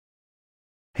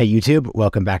Hey, YouTube,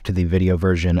 welcome back to the video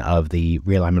version of the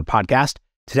Realignment podcast.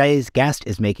 Today's guest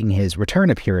is making his return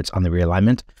appearance on the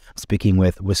Realignment, speaking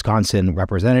with Wisconsin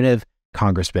Representative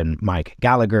Congressman Mike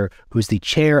Gallagher, who's the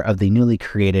chair of the newly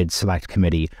created Select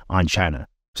Committee on China.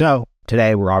 So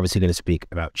today we're obviously going to speak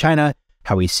about China,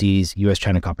 how he sees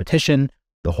U.S.-China competition,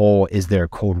 the whole "is there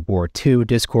Cold War II"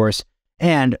 discourse,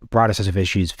 and broader set of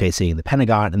issues facing the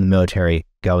Pentagon and the military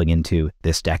going into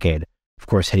this decade. Of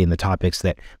course, hitting the topics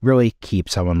that really keep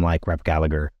someone like Rep.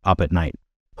 Gallagher up at night.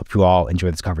 Hope you all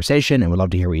enjoy this conversation and would love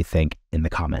to hear what you think in the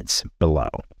comments below.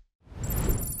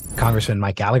 Congressman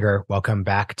Mike Gallagher, welcome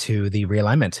back to the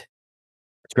Realignment.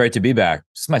 It's great to be back.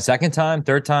 This is my second time,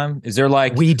 third time. Is there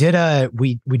like we did a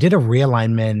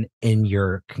realignment in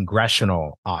your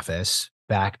congressional office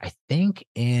back, I think,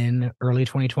 in early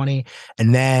 2020.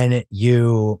 And then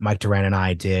you, Mike Duran, and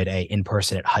I did a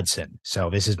in-person at Hudson. So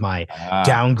this is my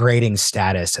downgrading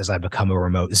status as I become a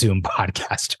remote Zoom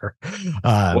podcaster.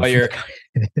 Well,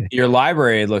 your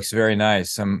library looks very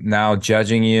nice. I'm now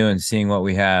judging you and seeing what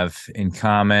we have in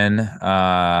common.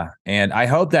 And I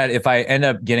hope that if I end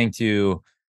up getting to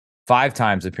 5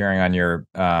 times appearing on your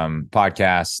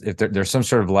podcast, if there's some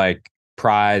sort of like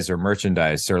prize or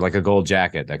merchandise or like a gold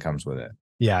jacket that comes with it.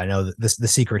 Yeah, I know the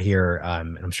secret here,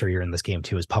 and I'm sure you're in this game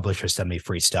too, is publishers send me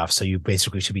free stuff. So you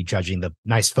basically should be judging the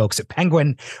nice folks at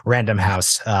Penguin Random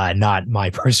House, not my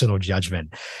personal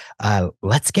judgment.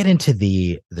 Let's get into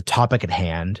the topic at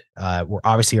hand. We're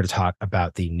obviously here to talk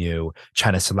about the new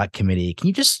China Select Committee. Can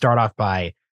you just start off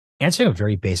by answering a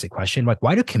very basic question? Like,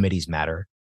 why do committees matter?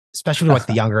 Especially like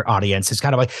the younger audience. It's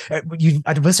kind of like,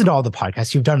 I've listened to all the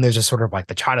podcasts you've done. There's just sort of like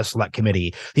the China Select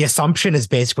Committee. The assumption is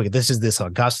basically this is this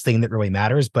august thing that really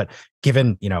matters. But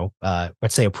given,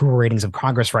 let's say approval ratings of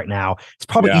Congress right now, it's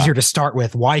probably easier to start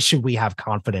with, why should we have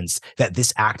confidence that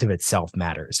this act of itself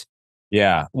matters?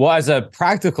 Yeah. Well, as a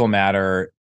practical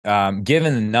matter,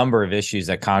 given the number of issues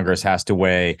that Congress has to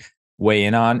weigh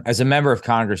in on, as a member of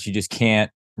Congress, you just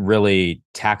can't really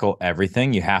tackle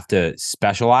everything. You have to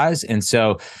specialize. And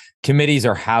so committees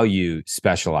are how you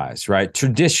specialize, right?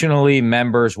 Traditionally,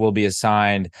 members will be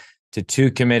assigned to 2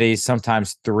 committees,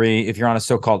 sometimes 3. If you're on a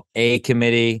so-called A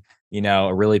committee,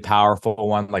 a really powerful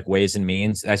one like Ways and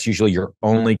Means, that's usually your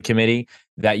only committee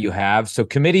that you have. So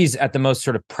committees at the most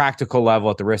sort of practical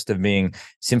level, at the risk of being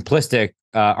simplistic,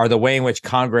 are the way in which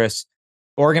Congress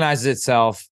organizes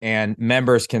itself and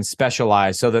members can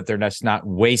specialize so that they're just not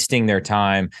wasting their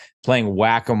time playing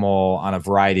whack-a-mole on a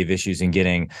variety of issues and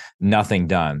getting nothing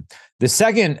done. The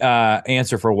second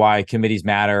answer for why committees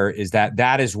matter is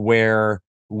that is where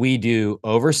we do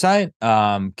oversight.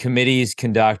 Committees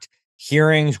conduct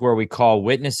hearings where we call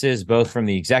witnesses, both from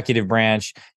the executive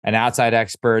branch and outside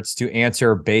experts, to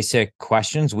answer basic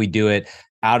questions. We do it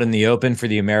out in the open for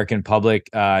the American public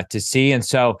to see. And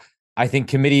so I think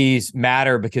committees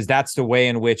matter because that's the way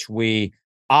in which we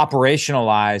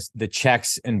operationalize the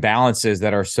checks and balances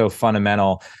that are so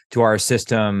fundamental to our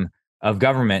system of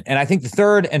government. And I think the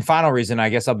third and final reason, I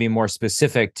guess I'll be more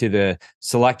specific to the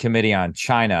Select Committee on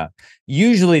China.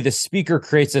 Usually the Speaker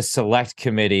creates a Select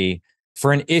Committee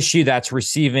for an issue that's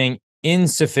receiving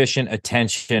insufficient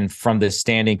attention from the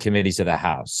standing committees of the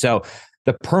House. So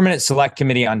the Permanent Select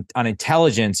Committee on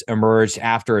Intelligence emerged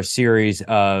after a series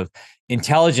of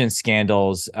intelligence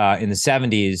scandals in the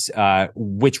 70s,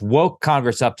 which woke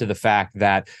Congress up to the fact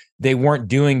that they weren't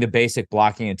doing the basic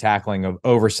blocking and tackling of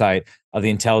oversight of the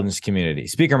intelligence community.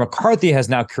 Speaker McCarthy has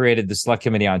now created the Select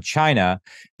Committee on China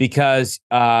because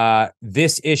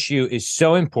this issue is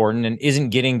so important and isn't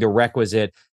getting the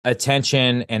requisite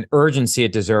attention and urgency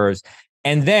it deserves.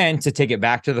 And then to take it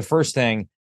back to the first thing,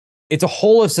 it's a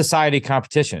whole of society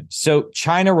competition. So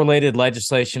China-related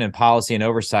legislation and policy and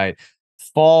oversight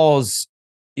falls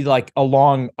like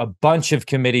along a bunch of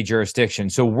committee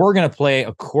jurisdictions. So we're going to play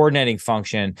a coordinating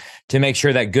function to make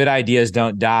sure that good ideas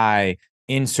don't die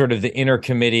in sort of the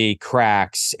intercommittee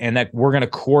cracks, and that we're going to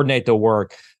coordinate the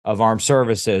work of armed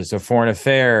services, of foreign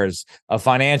affairs, of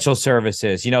financial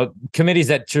services, committees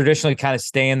that traditionally kind of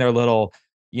stay in their little,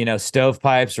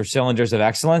 stovepipes or cylinders of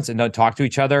excellence and don't talk to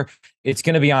each other. It's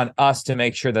going to be on us to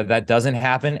make sure that that doesn't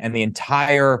happen. And the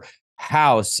entire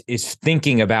House is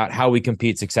thinking about how we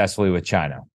compete successfully with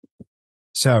China.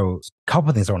 So a couple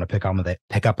of things I want to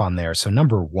pick up on there. So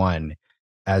number one,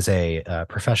 as a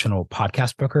professional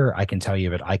podcast booker, I can tell you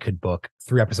that I could book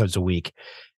 3 episodes a week,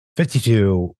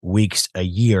 52 weeks a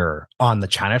year on the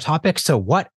China topic. So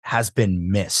what has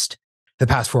been missed the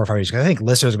past 4 or 5 years? Because I think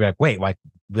listeners will be like, wait, like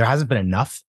there hasn't been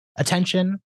enough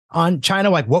attention on China.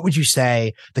 Like, what would you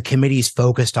say the committee's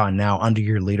focused on now under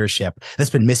your leadership that's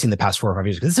been missing the past 4 or 5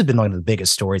 years? Because this has been one of the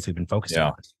biggest stories we've been focusing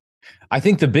on. I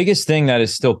think the biggest thing that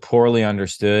is still poorly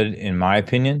understood, in my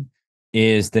opinion,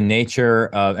 is the nature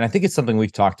of, and I think it's something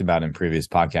we've talked about in previous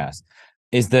podcasts,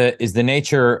 is the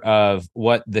nature of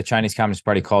what the Chinese Communist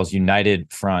Party calls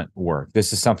united front work.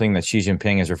 This is something that Xi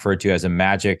Jinping has referred to as a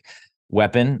magic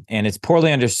weapon, and it's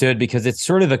poorly understood because it's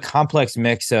sort of a complex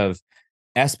mix of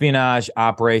espionage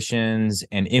operations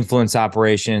and influence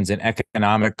operations and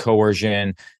economic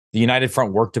coercion. The United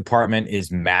Front Work Department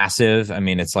is massive. I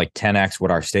mean, it's like 10x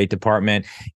what our State Department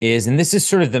is. And this is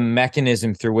sort of the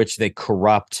mechanism through which they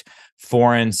corrupt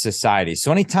foreign societies.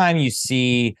 So anytime you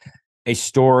see a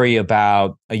story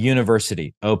about a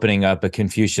university opening up a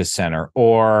Confucius Center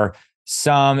or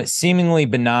some seemingly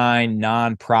benign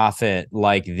nonprofit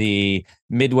like the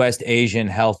Midwest Asian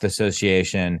Health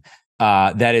Association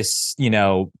that is,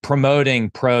 promoting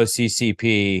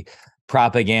pro-CCP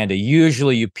propaganda,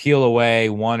 usually you peel away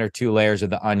one or two layers of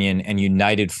the onion and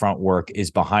United Front Work is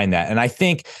behind that. And I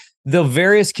think the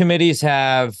various committees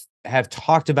have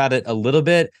talked about it a little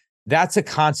bit. That's a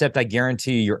concept I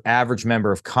guarantee you your average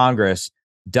member of Congress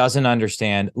doesn't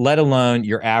understand, let alone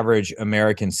your average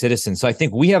American citizen. So I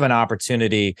think we have an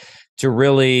opportunity to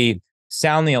really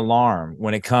sound the alarm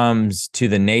when it comes to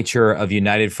the nature of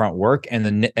United Front Work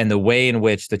and the way in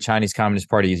which the Chinese Communist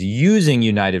Party is using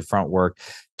United Front Work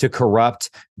to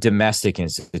corrupt domestic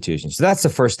institutions. So that's the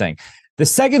first thing. The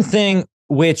second thing,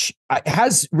 which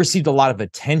has received a lot of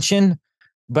attention,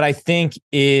 but I think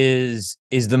is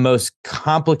the most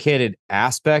complicated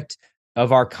aspect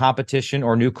of our competition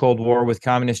or new Cold War with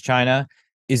Communist China,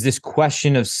 is this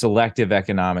question of selective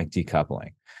economic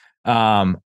decoupling.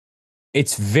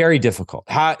 It's very difficult.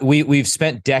 We've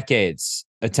spent decades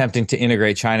attempting to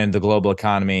integrate China into the global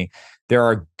economy. There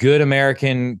are good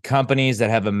American companies that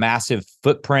have a massive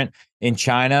footprint in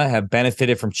China, have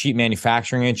benefited from cheap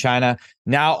manufacturing in China.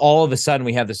 Now, all of a sudden,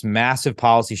 we have this massive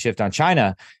policy shift on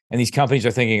China, and these companies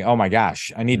are thinking, oh my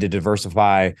gosh, I need to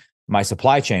diversify my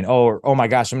supply chain. Oh my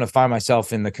gosh, I'm going to find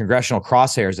myself in the congressional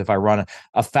crosshairs if I run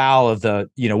afoul of the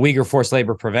Uyghur Forced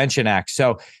Labor Prevention Act.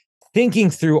 So thinking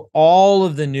through all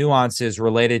of the nuances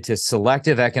related to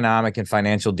selective economic and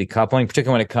financial decoupling,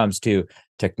 particularly when it comes to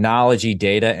technology,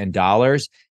 data, and dollars,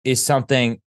 is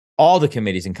something all the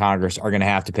committees in Congress are going to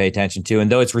have to pay attention to.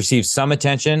 And though it's received some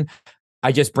attention,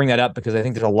 I just bring that up because I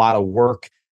think there's a lot of work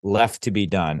left to be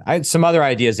done. I had some other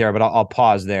ideas there, but I'll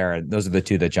pause there. Those are the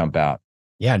two that jump out.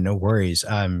 Yeah, no worries.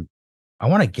 I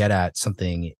want to get at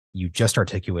something you just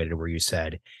articulated where you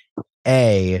said,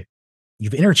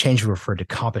 you've interchangeably referred to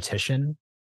competition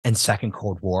and Second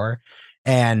Cold War.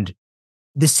 And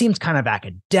this seems kind of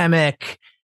academic,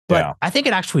 but I think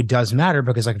it actually does matter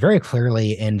because very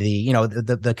clearly in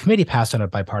the committee passed on a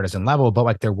bipartisan level,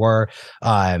 but there were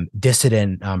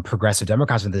dissident progressive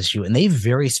Democrats on this issue. And they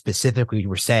very specifically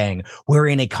were saying, we're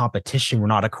in a competition.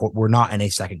 We're not in a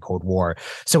Second Cold War.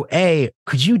 So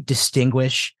could you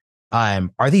distinguish,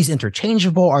 are these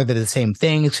interchangeable? Are they the same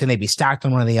things? Can they be stacked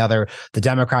on one or the other? The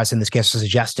Democrats in this case are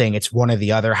suggesting it's one or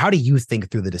the other. How do you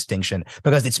think through the distinction?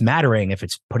 Because it's mattering if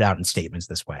it's put out in statements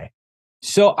this way.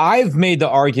 So I've made the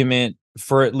argument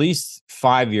for at least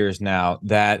 5 years now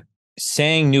that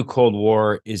saying new Cold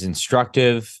War is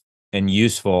instructive and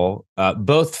useful,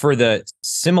 both for the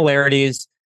similarities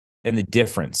and the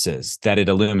differences that it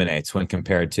illuminates when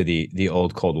compared to the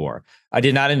old Cold War. I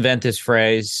did not invent this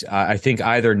phrase. I think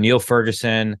either Neil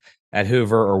Ferguson at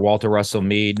Hoover or Walter Russell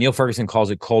Mead. Neil Ferguson calls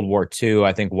it Cold War II.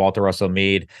 I think Walter Russell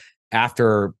Mead,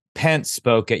 after Pence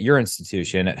spoke at your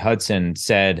institution at Hudson,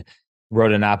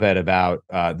 wrote an op-ed about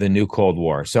the new Cold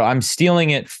War. So I'm stealing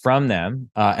it from them,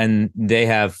 and they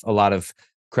have a lot of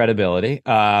credibility.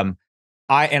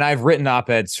 I've written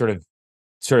op-eds sort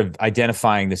of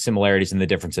identifying the similarities and the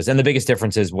differences. And the biggest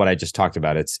difference is what I just talked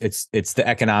about. It's the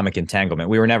economic entanglement.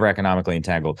 We were never economically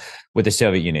entangled with the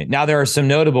Soviet Union. Now, there are some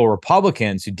notable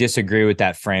Republicans who disagree with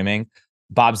that framing.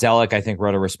 Bob Zellick, I think,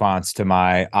 wrote a response to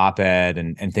my op-ed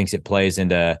and thinks it plays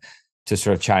into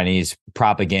sort of Chinese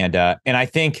propaganda. And I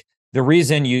think the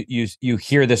reason you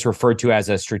hear this referred to as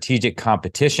a strategic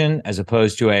competition as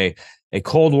opposed to a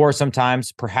Cold War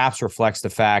sometimes perhaps reflects the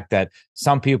fact that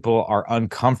some people are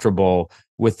uncomfortable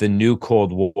with the new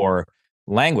Cold War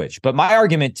language. But my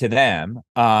argument to them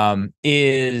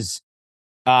is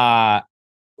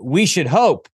we should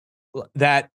hope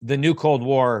that the new Cold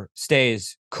War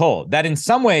stays cold, that in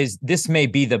some ways this may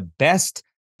be the best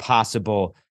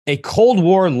possible, a Cold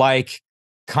War-like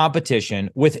competition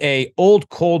with a old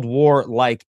Cold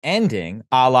War-like ending,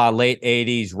 a la late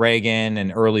 80s Reagan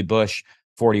and early Bush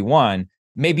 41,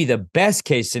 may be the best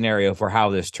case scenario for how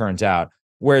this turns out.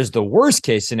 Whereas the worst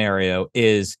case scenario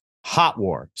is hot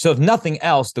war. So if nothing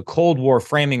else, the Cold War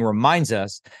framing reminds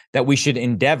us that we should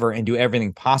endeavor and do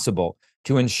everything possible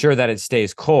to ensure that it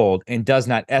stays cold and does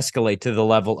not escalate to the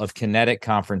level of kinetic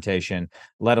confrontation,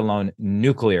 let alone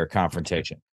nuclear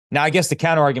confrontation. Now, I guess the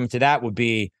counter argument to that would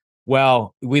be,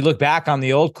 well, we look back on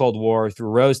the old Cold War through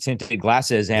rose-tinted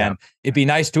glasses, and it'd be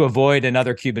nice to avoid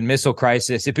another Cuban Missile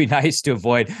Crisis. It'd be nice to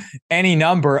avoid any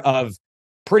number of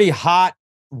pretty hot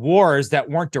wars that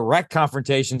weren't direct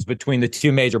confrontations between the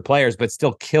two major players, but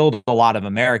still killed a lot of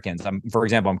Americans. For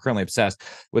example, I'm currently obsessed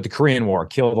with the Korean War,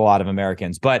 killed a lot of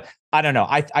Americans. But I don't know.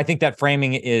 I think that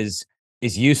framing is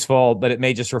useful, but it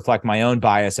may just reflect my own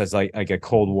bias as like a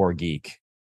Cold War geek.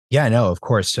 Yeah, no, of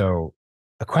course. So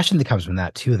a question that comes from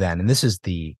that too, then, and this is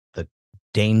the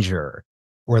danger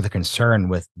or the concern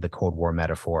with the Cold War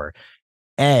metaphor.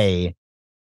 A,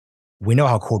 we know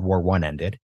how Cold War I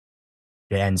ended.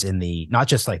 It ends in not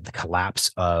just like the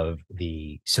collapse of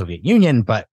the Soviet Union,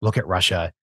 but look at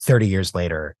Russia 30 years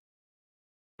later.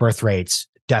 Birth rates,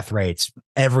 death rates,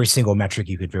 every single metric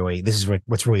you could really, this is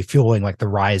what's really fueling like the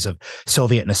rise of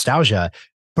Soviet nostalgia.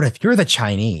 But if you're the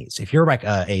Chinese, if you're like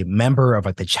a member of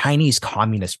like the Chinese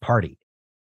Communist Party,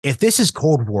 if this is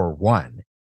Cold War I,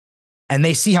 and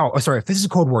they see how, if this is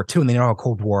Cold War II and they know how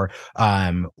Cold War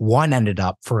I ended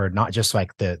up for not just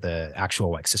like the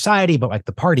actual like society, but like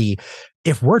the party,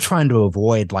 if we're trying to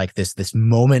avoid like this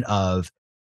moment of,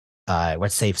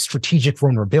 let's say, strategic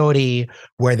vulnerability,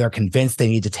 where they're convinced they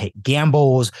need to take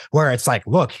gambles, where it's like,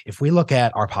 look, if we look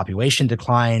at our population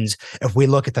declines, if we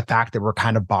look at the fact that we're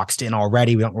kind of boxed in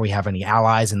already, we don't really have any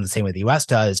allies in the same way the US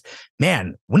does,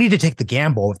 man, we need to take the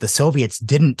gamble if the Soviets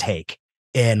didn't take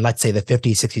in, let's say, the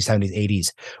 50s, 60s, 70s,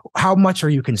 80s. How much are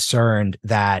you concerned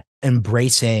that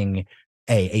embracing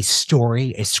a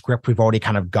story, a script we've already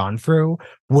kind of gone through,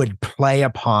 would play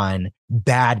upon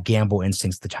bad gamble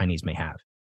instincts the Chinese may have?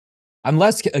 I'm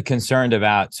less concerned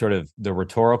about sort of the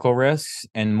rhetorical risks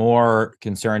and more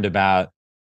concerned about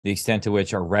the extent to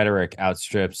which our rhetoric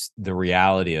outstrips the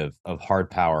reality of hard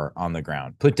power on the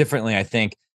ground. Put differently, I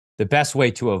think the best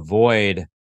way to avoid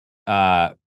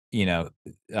the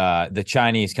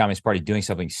Chinese Communist Party doing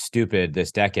something stupid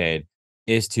this decade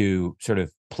is to sort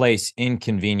of place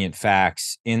inconvenient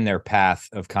facts in their path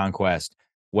of conquest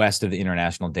west of the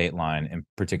international date line, and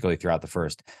particularly throughout the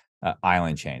first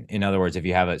island chain. In other words, if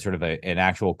you have a sort of an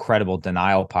actual credible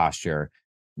denial posture,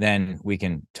 then we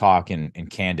can talk in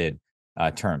candid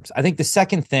terms. I think the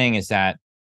second thing is that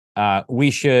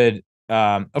we should,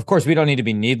 of course, we don't need to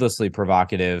be needlessly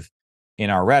provocative in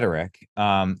our rhetoric,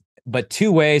 but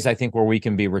two ways I think where we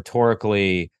can be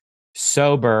rhetorically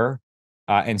sober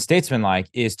and statesmanlike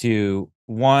is to,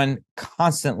 one,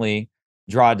 constantly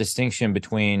draw a distinction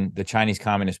between the Chinese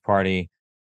Communist Party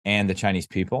and the Chinese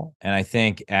people. And I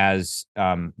think as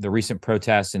the recent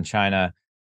protests in China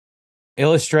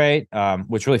illustrate,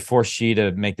 which really forced Xi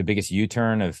to make the biggest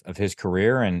U-turn of his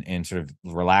career and sort of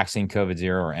relaxing COVID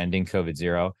zero or ending COVID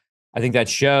zero, I think that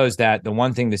shows that the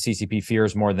one thing the CCP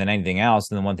fears more than anything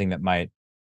else, and the one thing that might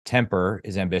temper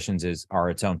his ambitions, are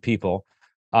its own people.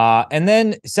 And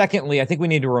then secondly, I think we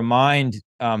need to remind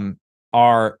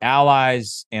our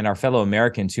allies and our fellow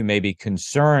Americans who may be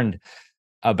concerned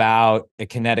about a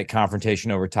kinetic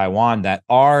confrontation over Taiwan that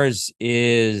ours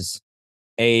is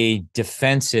a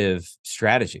defensive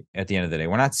strategy at the end of the day.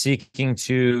 We're not seeking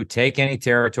to take any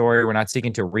territory. We're not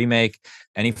seeking to remake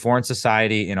any foreign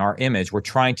society in our image. We're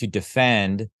trying to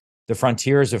defend the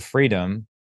frontiers of freedom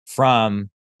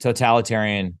from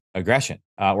totalitarian aggression.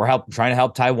 We're trying to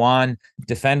help Taiwan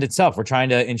defend itself. We're trying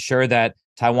to ensure that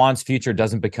Taiwan's future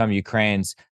doesn't become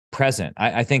Ukraine's present.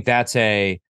 I think that's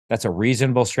a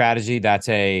reasonable strategy. That's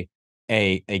a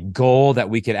goal that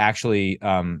we could actually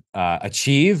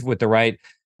achieve with the right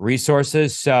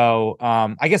resources. So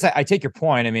I guess I take your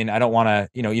point. I mean, I don't want to,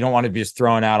 you don't want to be just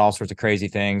throwing out all sorts of crazy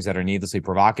things that are needlessly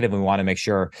provocative. We want to make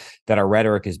sure that our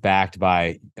rhetoric is backed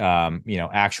by,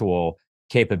 actual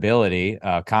capability,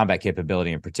 combat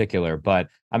capability in particular. But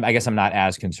I guess I'm not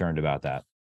as concerned about that.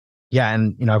 Yeah.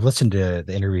 And, I've listened to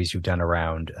the interviews you've done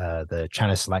around the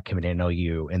China Select Committee. I know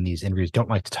you in these interviews don't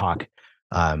like to talk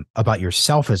about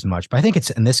yourself as much, but I think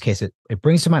in this case, it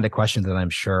brings to mind a question that I'm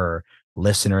sure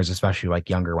listeners, especially like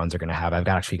younger ones, are going to have. I've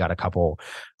actually got a couple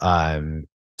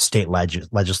state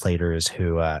legislators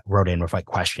who wrote in with like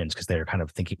questions because they're kind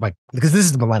of thinking because this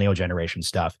is the millennial generation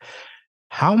stuff.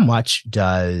 How much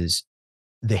does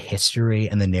the history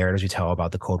and the narratives you tell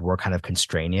about the Cold War kind of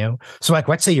constrain you? So like,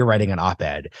 let's say you're writing an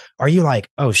op-ed. Are you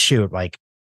like, oh shoot, like,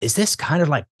 is this kind of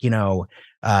like,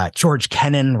 George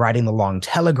Kennan writing the long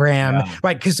telegram,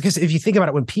 right? Because if you think about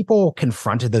it, when people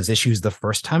confronted those issues the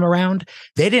first time around,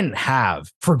 they didn't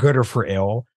have, for good or for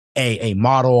ill, a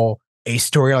model, a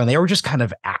storyline. They were just kind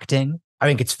of acting. I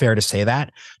think it's fair to say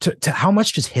that. To how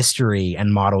much does history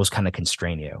and models kind of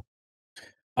constrain you?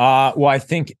 Well, I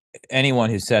think anyone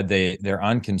who said they're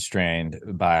unconstrained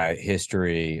by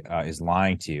history is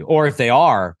lying to you. Or if they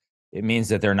are, it means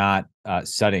that they're not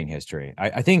studying history.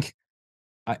 I think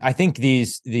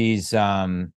these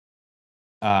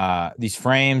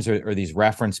frames or these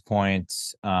reference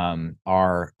points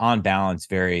are on balance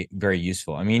very, very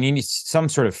useful. I mean, you need some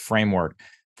sort of framework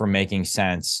for making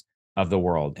sense of the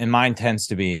world, and mine tends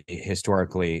to be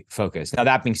historically focused. Now,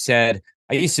 that being said,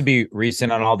 I used to be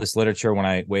recent on all this literature when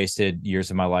I wasted years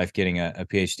of my life getting a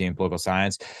PhD in political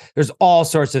science. There's all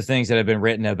sorts of things that have been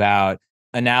written about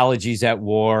analogies at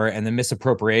war and the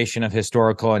misappropriation of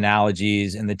historical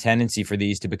analogies and the tendency for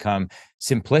these to become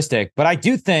simplistic. But I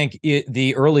do think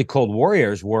the early Cold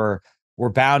Warriors were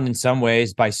bound in some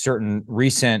ways by certain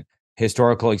recent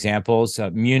historical examples.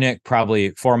 Munich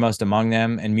probably foremost among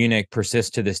them, and Munich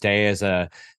persists to this day as a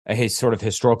sort of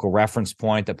historical reference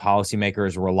point that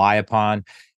policymakers rely upon.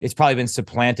 It's probably been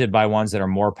supplanted by ones that are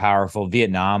more powerful.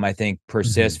 Vietnam, I think,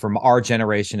 persists. From our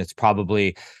generation. It's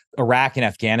probably Iraq and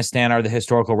Afghanistan are the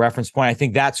historical reference point. I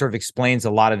think that sort of explains a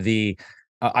lot of the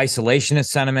isolationist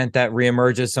sentiment that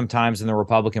reemerges sometimes in the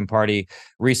Republican Party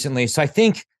recently. So I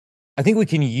think we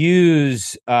can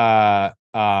use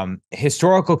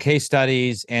historical case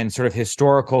studies and sort of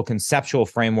historical conceptual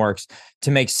frameworks to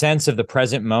make sense of the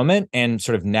present moment and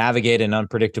sort of navigate an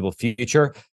unpredictable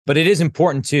future. But it is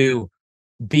important to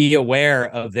be aware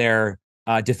of their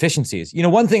deficiencies. You know,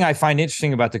 one thing I find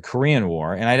interesting about the Korean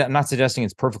War, and I'm not suggesting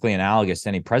it's perfectly analogous to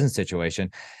any present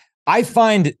situation, I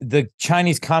find the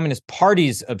Chinese Communist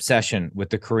Party's obsession with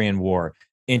the Korean War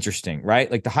interesting,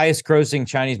 right? Like the highest grossing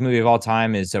Chinese movie of all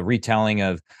time is a retelling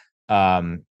of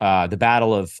the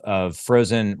Battle of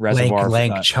Frozen Reservoir.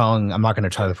 Lang Chung. I'm not going to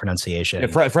try the pronunciation.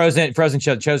 Frozen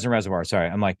Chosen Reservoir. Sorry,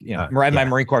 I'm like, my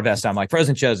Marine Corps vest. I'm like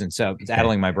Frozen Chosen, so it's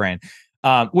addling my brain.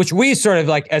 Which we sort of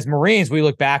like as Marines, we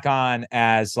look back on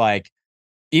as like,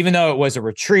 even though it was a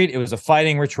retreat, it was a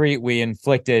fighting retreat. We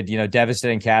inflicted,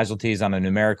 devastating casualties on a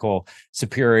numerical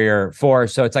superior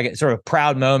force. So it's like a sort of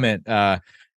proud moment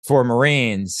for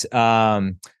Marines.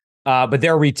 But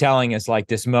their retelling is like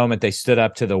this moment they stood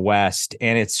up to the West,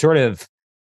 and it's sort of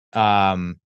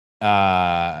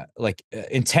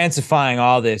intensifying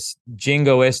all this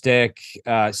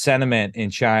jingoistic sentiment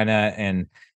in China and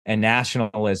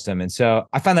nationalism. And so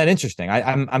I find that interesting.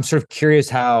 I'm sort of curious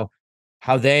how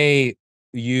they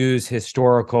use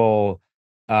historical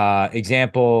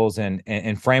examples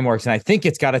and frameworks. And I think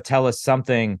it's got to tell us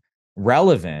something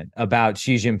relevant about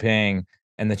Xi Jinping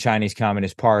and the Chinese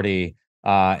Communist Party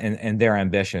and their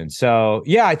ambitions. So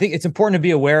yeah, I think it's important to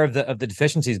be aware of the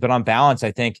deficiencies, but on balance,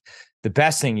 I think the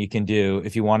best thing you can do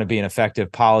if you want to be an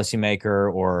effective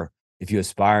policymaker, or if you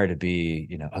aspire to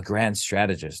be, a grand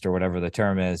strategist or whatever the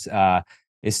term is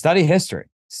study history.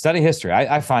 Study history.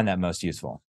 I find that most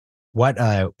useful. What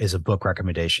is a book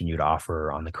recommendation you'd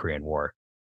offer on the Korean War?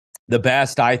 The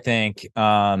best, I think,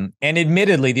 and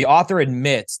admittedly, the author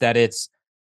admits that it's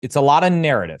a lot of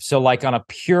narrative. So like on a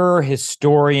pure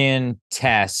historian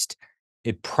test,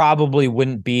 it probably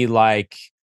wouldn't be like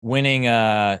winning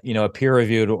a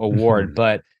peer-reviewed award,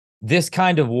 but This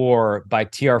Kind of War by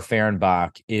T.R.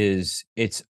 Fehrenbach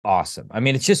it's awesome. I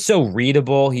mean, it's just so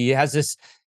readable. He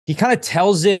kind of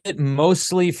tells it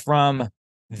mostly from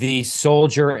the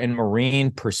soldier and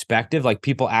Marine perspective, like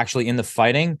people actually in the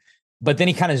fighting, but then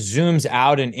he kind of zooms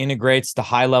out and integrates the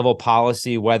high-level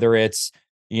policy, whether it's,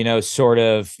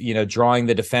 drawing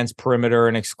the defense perimeter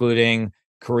and excluding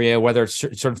Korea, whether it's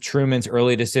sort of Truman's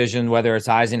early decision, whether it's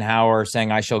Eisenhower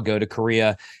saying, I shall go to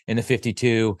Korea in the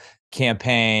 52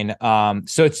 campaign.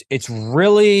 So it's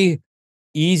really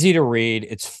easy to read.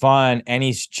 It's fun. And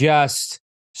he's just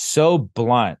so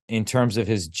blunt in terms of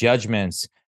his judgments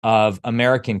of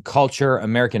American culture,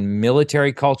 American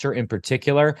military culture in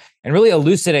particular, and really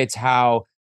elucidates how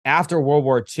after World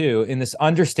War II, in this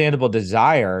understandable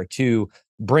desire to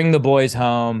bring the boys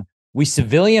home, we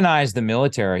civilianized the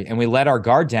military and we let our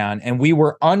guard down, and we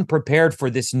were unprepared for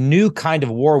this new kind of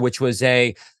war, which was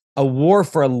a war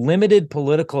for a limited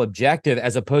political objective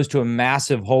as opposed to a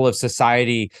massive whole of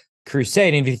society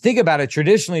crusade. And if you think about it,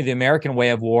 traditionally, the American way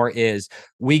of war is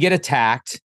we get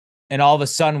attacked and all of a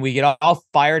sudden we get all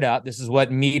fired up. This is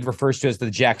what Meade refers to as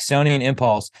the Jacksonian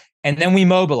impulse. And then we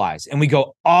mobilize and we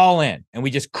go all in and we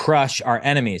just crush our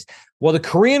enemies. Well, the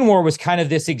Korean War was kind of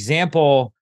this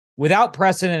example without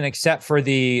precedent, except for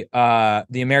the war,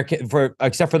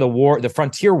 the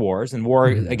frontier wars and war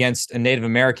against Native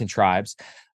American tribes,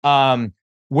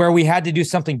 where we had to do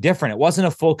something different. It wasn't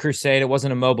a full crusade. It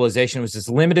wasn't a mobilization. It was this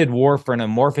limited war for an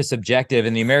amorphous objective,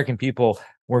 and the American people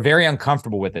were very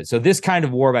uncomfortable with it. So this kind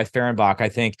of war by Fehrenbach, I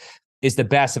think, is the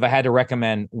best. If I had to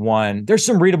recommend one, there's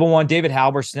some readable one. David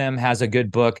Halberstam has a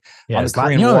good book on the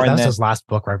Korean War. That was his last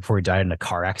book right before he died in a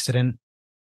car accident.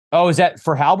 Oh, is that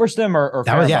for Halberstam or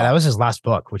that was, yeah, that was his last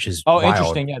book, which is wild.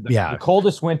 Interesting. Yeah, the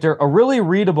Coldest Winter, a really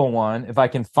readable one. If I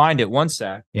can find it, one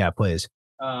sec. Yeah, please.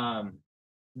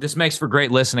 This makes for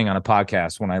great listening on a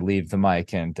podcast when I leave the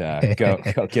mic and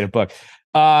go get a book.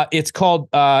 It's called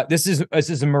this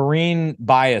is a Marine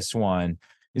bias one.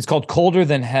 It's called Colder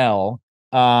Than Hell.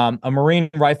 A Marine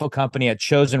rifle company at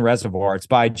Chosin Reservoir. It's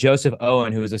by Joseph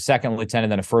Owen, who was a second lieutenant,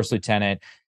 then a first lieutenant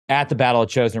at the Battle of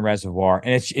Chosin Reservoir.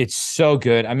 And it's so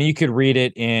good. I mean, you could read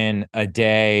it in a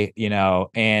day,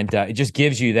 and it just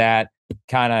gives you that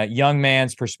kind of young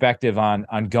man's perspective on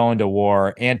going to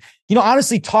war. And,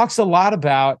 honestly talks a lot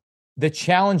about the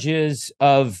challenges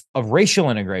of racial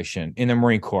integration in the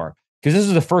Marine Corps. Because this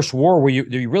is the first war where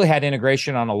you really had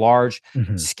integration on a large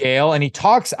scale. And he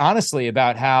talks honestly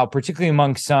about how, particularly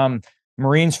among some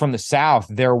Marines from the South,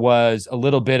 there was a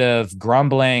little bit of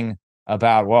grumbling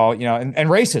about, and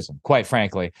racism, quite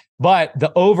frankly. But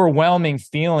the overwhelming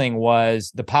feeling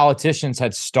was the politicians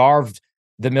had starved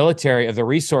the military of the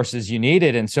resources you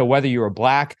needed. And so whether you were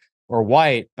Black or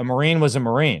white, a Marine was a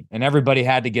Marine, and everybody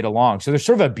had to get along. So there's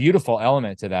sort of a beautiful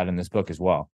element to that in this book as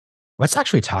well. Let's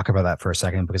actually talk about that for a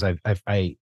second, because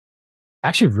I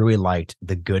actually really liked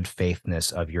the good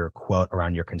faithness of your quote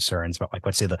around your concerns about, like,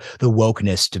 let's say the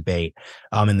wokeness debate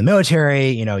in the military.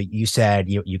 You said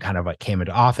you kind of like came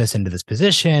into office into this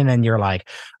position, and you're like,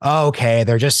 oh, okay,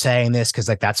 they're just saying this because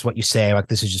like that's what you say, like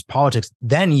this is just politics.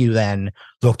 Then you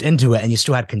looked into it and you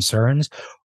still had concerns.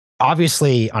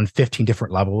 Obviously, on 15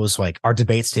 different levels, like our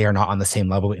debates today are not on the same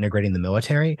level integrating the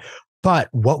military. But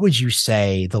what would you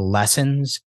say the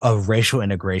lessons of racial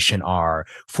integration are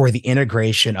for the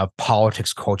integration of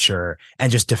politics, culture,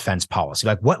 and just defense policy?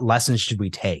 Like, what lessons should we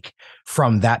take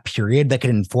from that period that could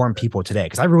inform people today?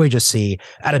 Because I really just see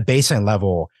at a baseline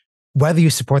level, whether you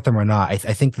support them or not, I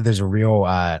think that there's a real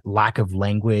lack of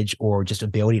language or just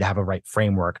ability to have a right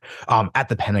framework at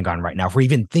the Pentagon right now for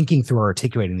even thinking through or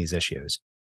articulating these issues.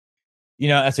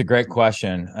 That's a great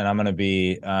question. And I'm going to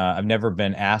be, I've never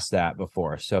been asked that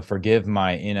before, so forgive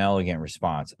my inelegant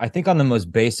response. I think on the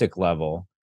most basic level,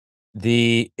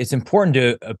 it's important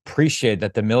to appreciate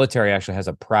that the military actually has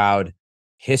a proud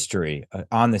history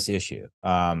on this issue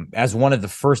as one of the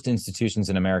first institutions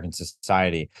in American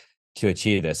society to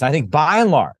achieve this. And I think by and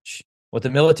large, what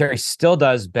the military still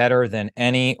does better than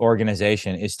any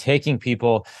organization is taking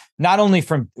people not only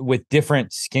with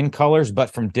different skin colors, but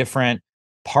from different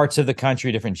parts of the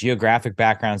country, different geographic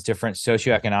backgrounds, different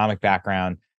socioeconomic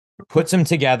background, puts them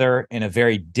together in a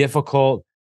very difficult,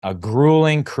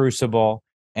 grueling crucible,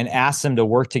 and asks them to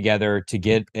work together to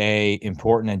get a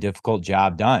important and difficult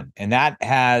job done. And that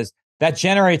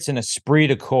generates an esprit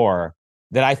de corps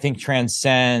that I think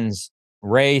transcends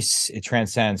race, it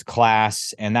transcends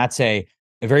class, and that's a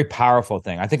very powerful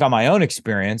thing. I think on my own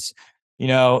experience,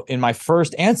 in my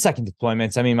first and second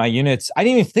deployments, I mean, my units, I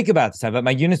didn't even think about this time, but my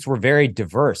units were very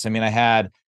diverse. I mean, I had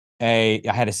a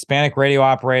Hispanic radio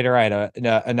operator. I had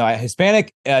a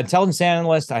Hispanic intelligence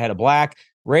analyst. I had a Black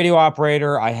radio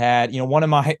operator. I had, one of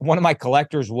my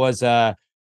collectors was a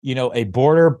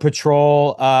border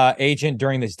patrol agent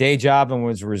during this day job and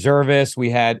was a reservist.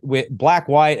 We had Black,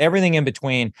 white, everything in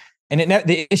between. And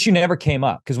the issue never came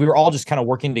up because we were all just kind of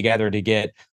working together to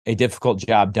get a difficult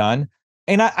job done.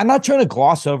 And I'm not trying to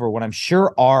gloss over what I'm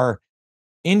sure are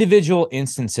individual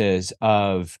instances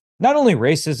of not only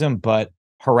racism, but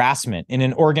harassment in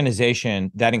an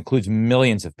organization that includes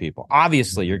millions of people.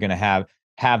 Obviously, you're going to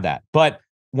have that. But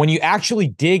when you actually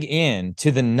dig into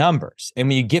the numbers and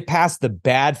when you get past the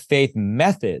bad faith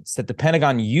methods that the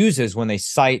Pentagon uses when they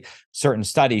cite certain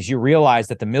studies, you realize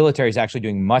that the military is actually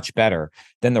doing much better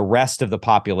than the rest of the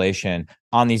population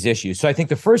on these issues. So I think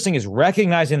the first thing is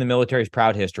recognizing the military's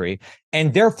proud history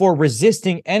and therefore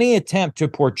resisting any attempt to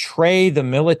portray the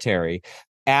military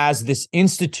as this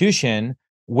institution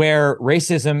where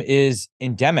racism is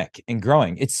endemic and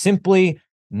growing. It's simply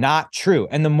not true.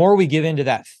 And the more we give into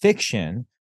that fiction,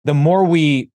 the more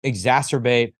we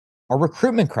exacerbate our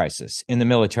recruitment crisis in the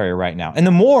military right now. And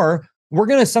the more we're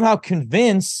going to somehow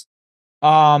convince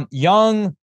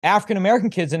young African-American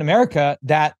kids in America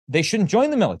that they shouldn't join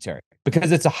the military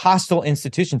because it's a hostile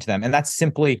institution to them. And that's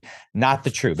simply not the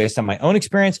truth based on my own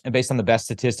experience and based on the best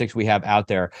statistics we have out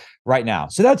there right now.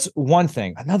 So that's one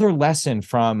thing. Another lesson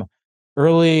from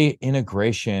early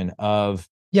integration of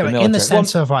the military. In the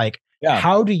sense of like,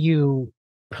 how do you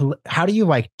how do you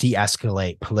like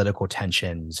de-escalate political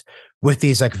tensions with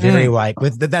these like very like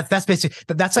with that's basically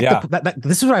that's like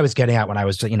this is what I was getting at when I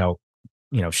was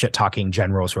shit talking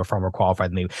generals who are far more qualified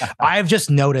than me. I've just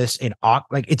noticed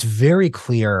like it's very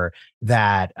clear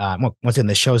that once again,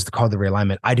 the show is called The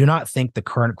Realignment. I do not think the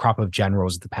current crop of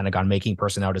generals at the Pentagon making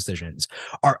personnel decisions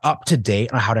are up to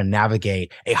date on how to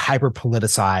navigate a hyper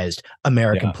politicized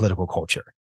American political culture.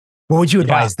 What would you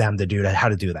advise them to do how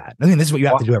to do that? I mean, this is what you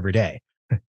have to do every day.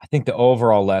 I think the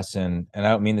overall lesson, and I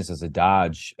don't mean this as a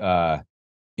dodge,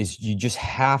 is you just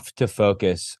have to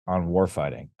focus on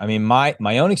warfighting. I mean, my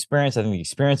own experience, I think the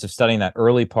experience of studying that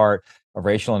early part of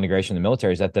racial integration in the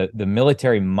military is that the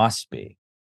military must be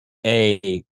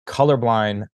a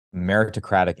colorblind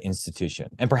meritocratic institution.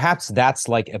 And perhaps that's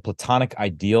like a platonic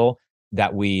ideal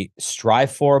that we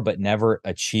strive for but never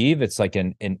achieve. It's like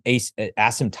an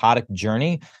asymptotic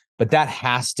journey, but that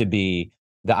has to be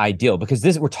the ideal,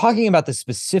 because we're talking about the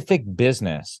specific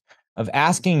business of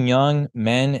asking young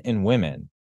men and women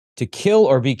to kill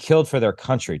or be killed for their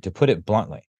country, to put it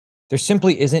bluntly. There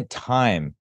simply isn't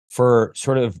time for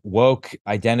sort of woke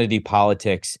identity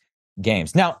politics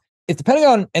games. Now, if the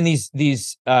Pentagon and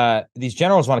these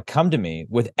generals want to come to me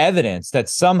with evidence that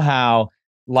somehow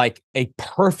like a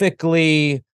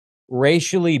perfectly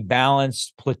racially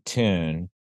balanced platoon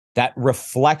that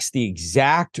reflects the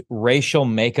exact racial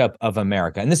makeup of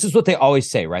America, and this is what they always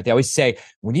say, right? They always say,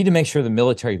 we need to make sure the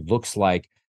military looks like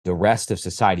the rest of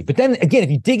society. But then again, if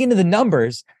you dig into the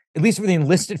numbers, at least for the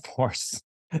enlisted force,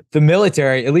 the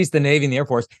military, at least the Navy and the Air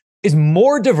Force, is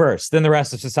more diverse than the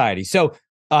rest of society. So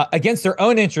against their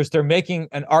own interest, they're making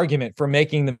an argument for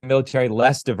making the military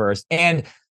less diverse. And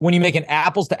when you make an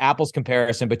apples to apples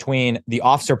comparison between the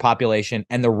officer population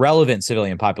and the relevant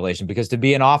civilian population, because to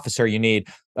be an officer, you need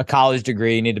a college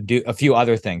degree, you need to do a few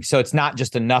other things. So it's not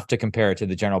just enough to compare it to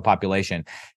the general population.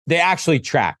 They actually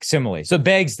track similarly. So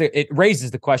it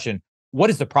raises the question, what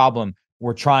is the problem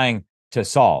we're trying to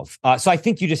solve? So I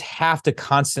think you just have to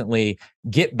constantly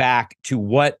get back to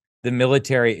what the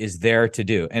military is there to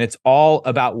do. And it's all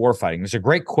about warfighting. There's a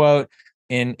great quote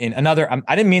in another,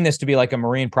 I didn't mean this to be like a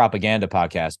Marine propaganda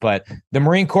podcast, but the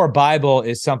Marine Corps Bible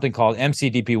is something called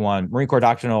MCDP1, Marine Corps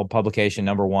Doctrinal Publication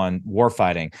 #1,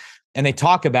 Warfighting. And they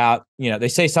talk about, they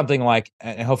say something like,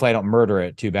 and hopefully I don't murder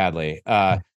it too badly,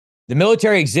 the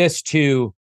military exists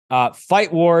to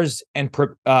fight wars and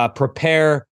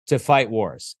prepare to fight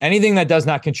wars. Anything that does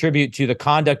not contribute to the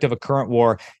conduct of a current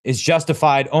war is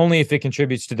justified only if it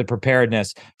contributes to the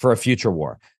preparedness for a future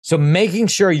war. So making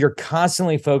sure you're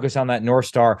constantly focused on that North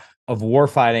Star of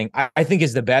warfighting, I think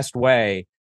is the best way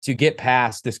to get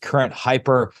past this current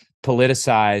hyper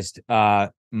politicized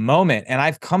moment. And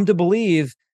I've come to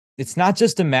believe it's not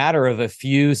just a matter of a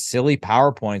few silly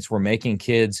PowerPoints we're making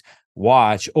kids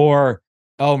watch, or,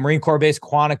 Marine Corps base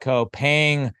Quantico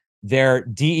paying their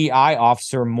DEI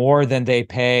officer more than they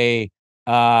pay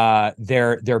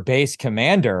their base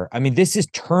commander. I mean, this is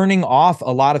turning off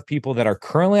a lot of people that are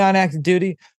currently on active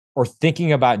duty or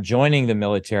thinking about joining the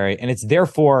military, and it's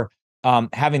therefore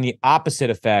having the opposite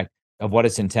effect of what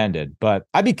it's intended. But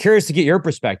I'd be curious to get your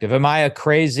perspective. Am I a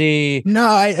crazy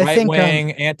I think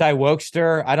right-wing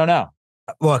anti-wokester? I don't know.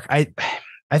 Look, I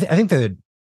think the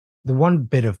one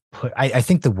bit of I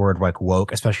think the word like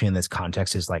woke, especially in this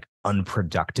context, is like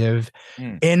unproductive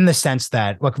in the sense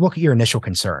that, look at your initial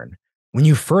concern. When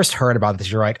you first heard about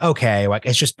this, you're like, okay, like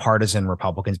it's just partisan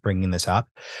Republicans bringing this up.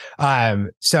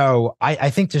 So I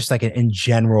think just like in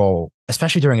general,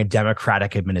 especially during a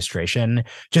Democratic administration,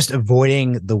 just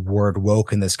avoiding the word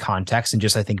woke in this context and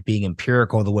just, I think, being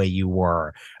empirical the way you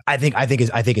were, I think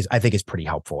is pretty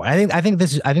helpful. And I think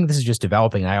this is just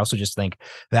developing. And I also just think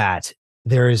that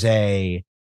there is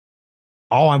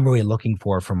all I'm really looking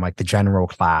for from like the general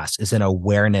class is an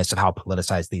awareness of how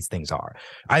politicized these things are.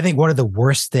 I think one of the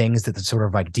worst things that the sort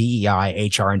of like DEI,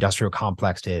 HR, industrial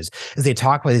complex is they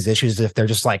talk about these issues as if they're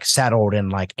just like settled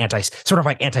and like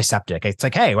antiseptic. It's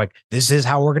like, hey, like this is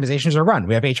how organizations are run.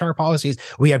 We have HR policies,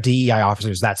 we have DEI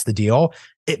officers. That's the deal.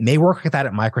 It may work like that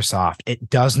at Microsoft. It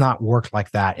does not work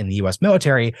like that in the US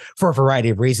military for a variety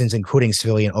of reasons, including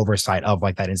civilian oversight of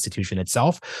like that institution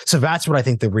itself. So that's what I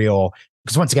think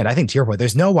because once again, I think to your point,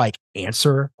 there's no like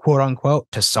answer, quote unquote,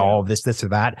 to solve this or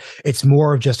that. It's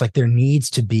more of just like there needs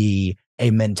to be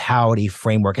a mentality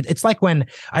framework. It's like when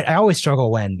I always struggle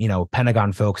when,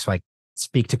 Pentagon folks like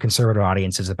speak to conservative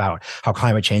audiences about how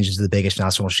climate change is the biggest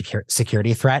national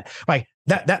security threat. Like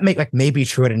that may be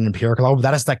true at an empirical level, but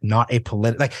that is like not a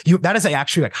that is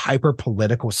actually like hyper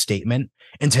political statement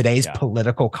in today's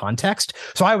political context.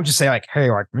 So I would just say like, hey,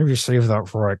 like maybe save that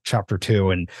for like chapter 2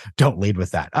 and don't lead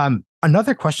with that.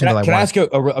 Another question Can I ask you,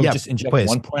 yeah, just inject please.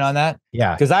 one point on that?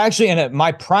 Yeah. Because I actually, and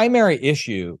my primary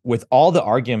issue with all the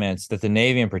arguments that the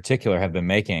Navy in particular have been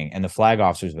making and the flag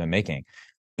officers have been making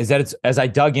is that it's, as I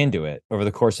dug into it over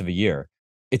the course of a year,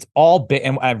 it's all,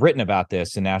 and I've written about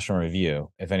this in National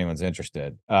Review, if anyone's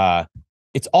interested.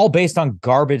 It's all based on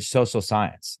garbage social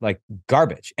science, like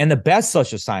garbage. And the best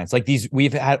social science, like these,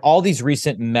 we've had all these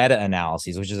recent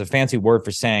meta-analyses, which is a fancy word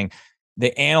for saying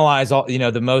they analyze all,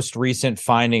 the most recent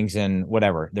findings and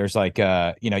whatever. There's like,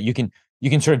 you can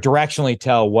sort of directionally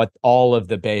tell what all of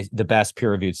the best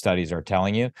peer-reviewed studies are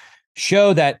telling you,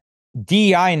 show that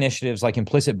DEI initiatives like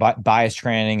implicit bias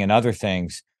training and other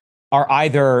things are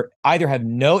either have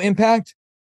no impact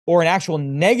or an actual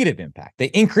negative impact. They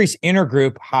increase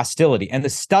intergroup hostility. And the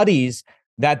studies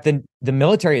that the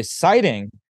military is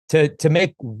citing to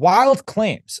make wild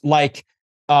claims like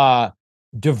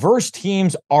diverse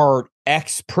teams are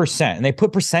X percent, and they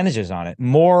put percentages on it,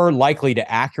 more likely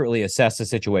to accurately assess the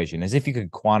situation, as if you could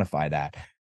quantify that.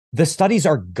 The studies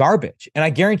are garbage. And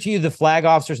I guarantee you the flag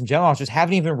officers and general officers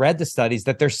haven't even read the studies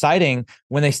that they're citing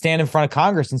when they stand in front of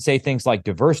Congress and say things like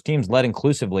diverse teams led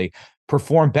inclusively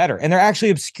perform better. And they're actually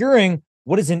obscuring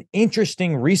what is an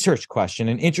interesting research question,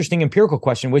 an interesting empirical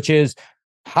question, which is,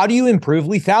 how do you improve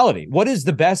lethality? What is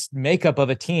the best makeup of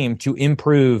a team to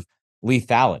improve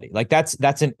lethality? Like that's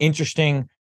an interesting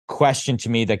question to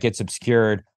me that gets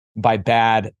obscured by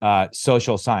bad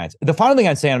social science. The final thing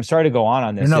I'd say, and I'm sorry to go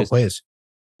on this, is please.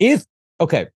 If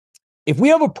we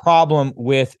have a problem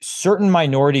with certain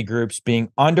minority groups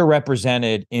being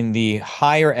underrepresented in the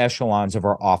higher echelons of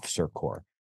our officer corps,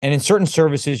 and in certain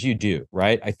services you do,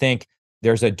 right? I think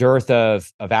there's a dearth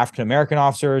of African American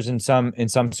officers in some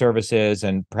services,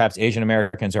 and perhaps Asian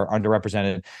Americans are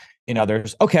underrepresented in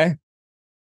others. Okay,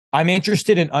 I'm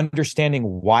interested in understanding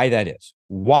why that is.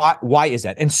 Why is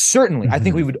that? And certainly, I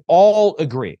think we would all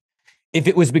agree, if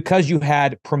it was because you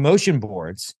had promotion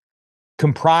boards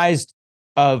comprised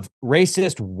of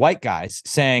racist white guys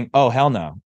saying, "Oh, hell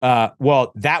no,"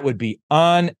 well, that would be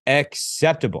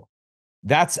unacceptable.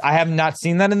 I have not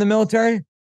seen that in the military.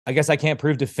 I guess I can't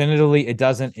prove definitively it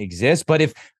doesn't exist. But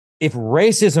if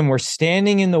racism were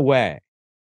standing in the way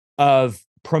of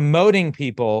promoting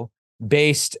people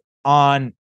based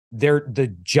on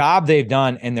the job they've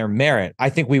done and their merit,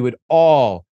 I think we would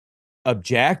all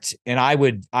object, and I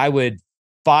would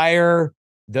fire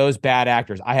those bad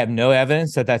actors. I have no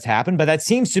evidence that that's happened, but that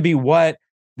seems to be what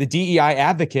the DEI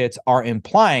advocates are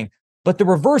implying. But the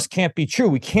reverse can't be true.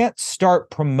 We can't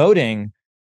start promoting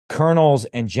colonels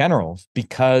and generals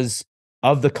because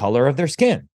of the color of their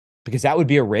skin, because that would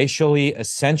be a racially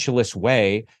essentialist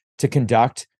way to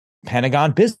conduct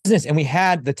Pentagon business. And we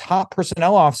had the top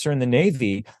personnel officer in the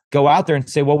Navy go out there and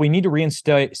say, well, we need to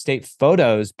reinstate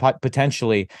photos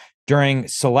potentially during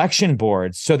selection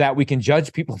boards so that we can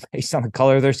judge people based on the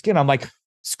color of their skin. I'm like,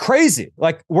 it's crazy.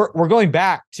 Like we're going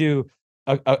back to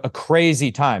a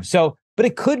crazy time. So, but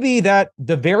it could be that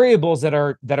the variables that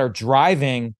are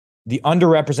driving the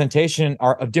underrepresentation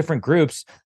of different groups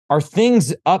are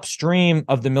things upstream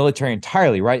of the military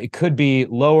entirely, right? It could be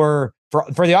lower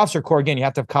for the officer corps. Again, you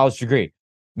have to have a college degree.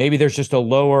 Maybe there's just a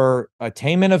lower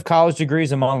attainment of college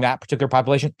degrees among that particular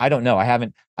population. I don't know. I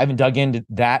haven't dug into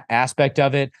that aspect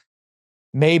of it.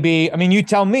 Maybe, I mean, you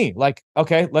tell me, like,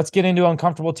 okay, let's get into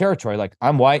uncomfortable territory. Like,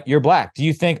 I'm white, you're black. Do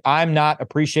you think I'm not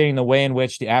appreciating the way in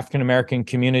which the African-American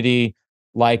community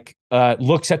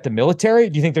looks at the military?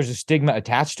 Do you think there's a stigma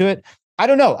attached to it? I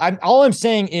don't know. All I'm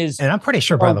saying is, and I'm pretty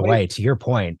sure, by the way, to your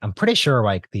point, I'm pretty sure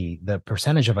like the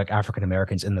percentage of like African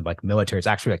Americans in the like military is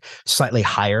actually like slightly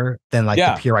higher than like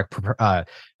the pure like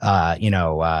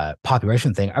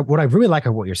population thing. What I really like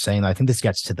of what you're saying, I think this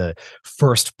gets to the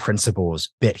first principles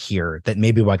bit here that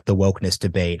maybe like the wokeness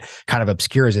debate kind of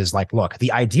obscures, is like, look,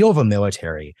 the ideal of a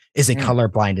military is a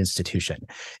colorblind institution.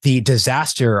 The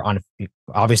disaster on,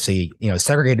 obviously,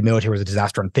 segregated military was a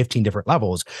disaster on 15 different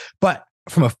levels, but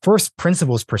from a first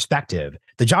principles perspective,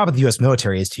 the job of the U.S.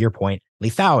 military is, to your point,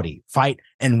 lethality, fight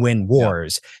and win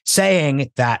wars.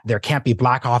 Saying that there can't be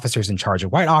black officers in charge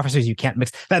of white officers, you can't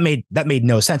mix, that made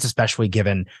no sense, especially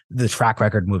given the track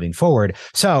record moving forward.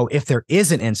 So if there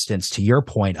is an instance, to your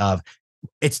point, of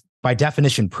it's by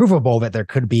definition provable that there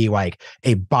could be like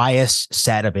a biased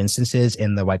set of instances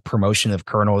in the like promotion of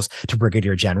colonels to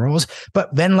brigadier generals,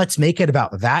 but then let's make it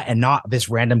about that and not this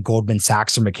random Goldman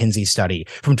Sachs or McKinsey study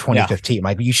from 2015.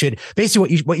 Like, you should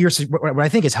basically what I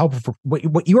think is helpful for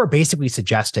what you are basically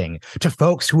suggesting to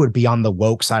folks who would be on the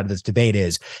woke side of this debate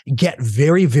is get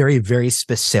very, very, very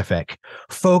specific,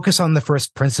 focus on the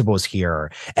first principles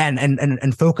here,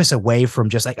 and focus away from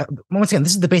just like, once again,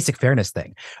 this is the basic fairness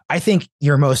thing. I think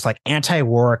you're most like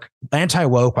anti-woke,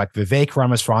 like Vivek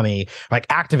Ramaswamy, like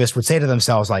activists would say to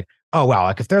themselves, like, oh, wow,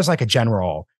 like if there's like a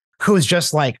general who is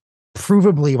just like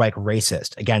provably like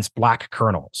racist against black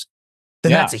colonels,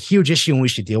 then that's a huge issue and we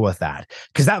should deal with that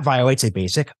because that violates a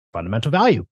basic fundamental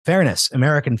value, fairness,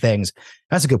 American things.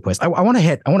 That's a good place. I want to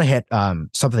hit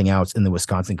something else in the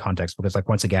Wisconsin context because, like,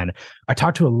 once again, I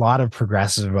talked to a lot of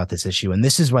progressives about this issue, and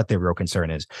this is what their real concern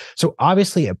is. So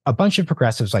obviously a bunch of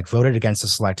progressives like voted against the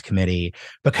select committee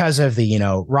because of the,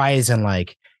 rise in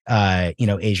like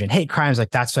Asian hate crimes. Like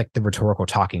that's like the rhetorical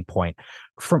talking point.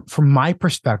 From my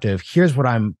perspective, here's what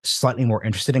I'm slightly more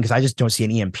interested in because I just don't see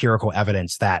any empirical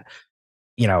evidence that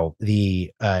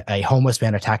a homeless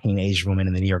man attacking an Asian woman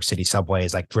in the New York City subway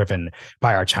is like driven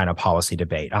by our China policy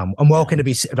debate. I'm welcome to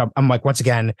be. I'm like, once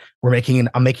again,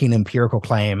 I'm making an empirical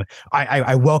claim.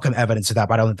 I welcome evidence of that,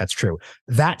 but I don't think that's true.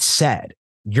 That said,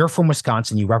 you're from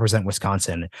Wisconsin. You represent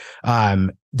Wisconsin.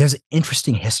 There's an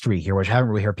interesting history here, which I haven't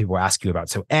really heard people ask you about.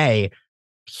 So,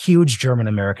 huge German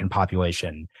American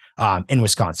population in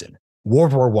Wisconsin.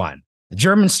 World War I. The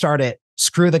Germans started.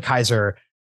 Screw the Kaiser.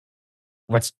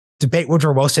 Let's debate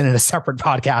Woodrow Wilson in a separate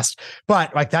podcast,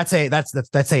 but like that's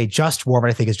a just war, but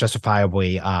I think is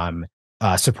justifiably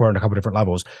supported on a couple different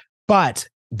levels. But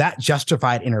that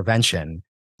justified intervention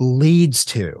leads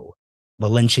to the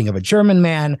lynching of a German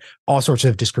man, all sorts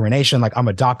of discrimination. Like I'm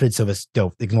adopted, so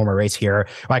don't ignore my race here.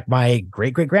 Like my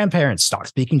great-great-grandparents stopped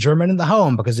speaking German in the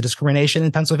home because of discrimination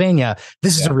in Pennsylvania.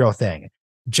 This is a real thing.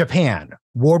 Japan,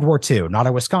 World War II, not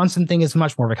a Wisconsin thing as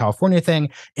much, more of a California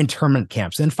thing, internment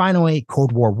camps. And finally,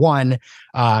 Cold War I,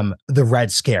 the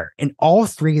Red Scare. In all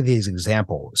three of these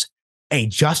examples, a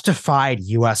justified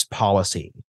U.S.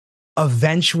 policy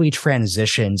eventually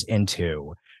transitions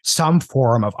into some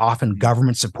form of often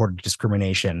government-supported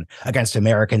discrimination against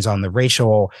Americans on the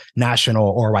racial, national,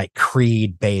 or like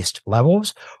creed-based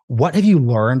levels. What have you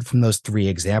learned from those three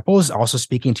examples? Also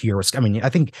speaking to your, I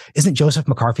think, isn't Joseph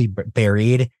McCarthy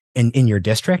buried in your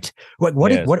district?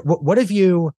 What have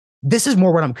you? This is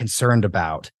more what I'm concerned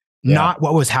about. Not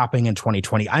what was happening in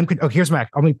 2020.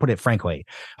 Let me put it frankly.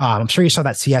 I'm sure you saw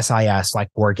that CSIS like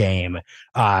war game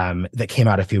that came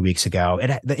out a few weeks ago.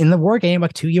 In the war game,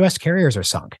 like 2 U.S. carriers are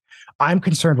sunk. I'm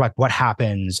concerned like what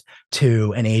happens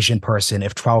to an Asian person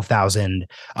if 12,000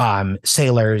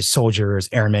 sailors, soldiers,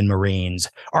 airmen, Marines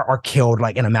are killed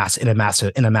like in a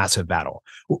massive battle.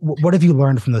 What have you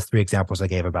learned from those three examples I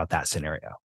gave about that scenario?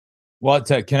 Well,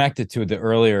 to connect it to the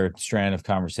earlier strand of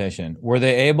conversation, were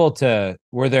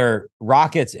their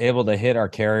rockets able to hit our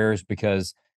carriers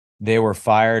because they were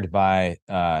fired by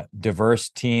diverse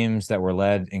teams that were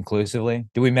led inclusively?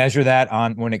 Do we measure that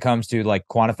on when it comes to like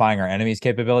quantifying our enemy's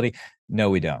capability?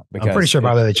 No, we don't. Because I'm pretty sure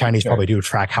probably the Chinese probably do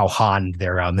track how Han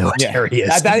their military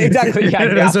is. Exactly. Yeah,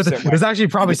 there's actually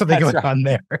probably something going on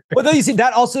there. Well, though you see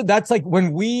that's like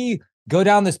when we go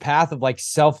down this path of like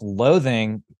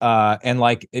self-loathing and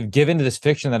like give into this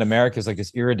fiction that America is like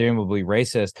this irredeemably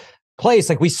racist place,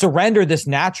 like we surrender this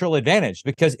natural advantage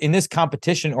because in this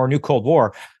competition or new Cold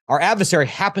War, our adversary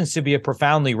happens to be a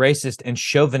profoundly racist and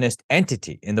chauvinist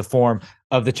entity in the form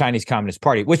of the Chinese Communist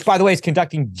Party, which, by the way, is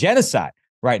conducting genocide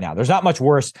right now. There's not much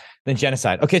worse than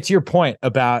genocide. Okay, to your point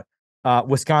about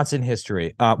Wisconsin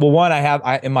history. Well, one,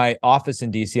 I in my office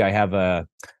in DC, I have a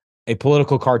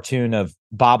political cartoon of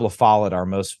Bob La Follette, our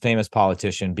most famous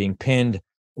politician, being pinned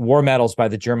war medals by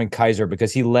the German Kaiser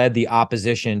because he led the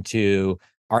opposition to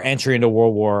our entry into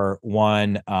World War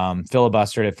I,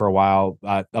 filibustered it for a while,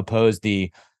 opposed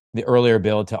the earlier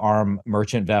bill to arm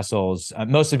merchant vessels.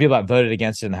 Most of the people that voted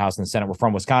against it in the House and the Senate were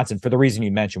from Wisconsin for the reason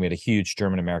you mentioned. We had a huge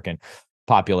German-American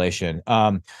population.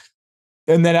 And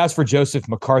then as for Joseph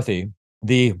McCarthy,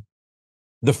 the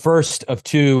first of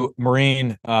 2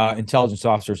 Marine intelligence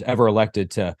officers ever elected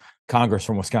to Congress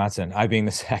from Wisconsin, I being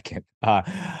the second.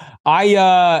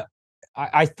 I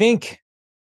think,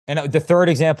 and the third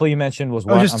example you mentioned was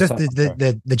what? Just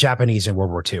the Japanese in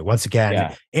World War II. Once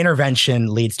again, intervention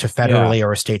leads to federally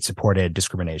or state-supported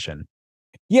discrimination.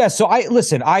 Yeah. So I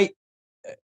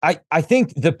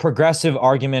think the progressive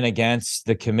argument against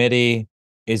the committee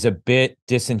is a bit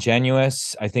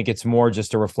disingenuous. I think it's more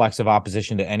just a reflexive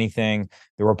opposition to anything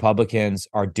the Republicans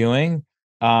are doing.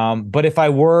 But if I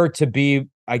were to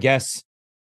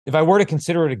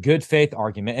consider it a good faith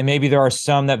argument, and maybe there are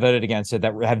some that voted against it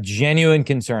that have genuine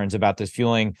concerns about this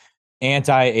fueling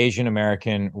anti-Asian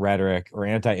American rhetoric or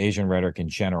anti-Asian rhetoric in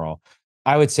general,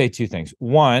 I would say 2 things.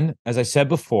 One, as I said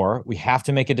before, we have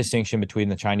to make a distinction between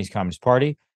the Chinese Communist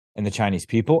Party and the Chinese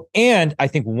people. And I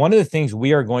think one of the things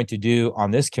we are going to do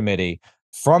on this committee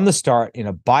from the start in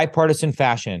a bipartisan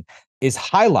fashion is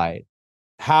highlight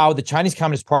how the Chinese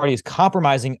Communist Party is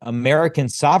compromising American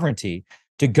sovereignty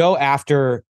to go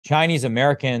after Chinese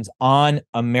Americans on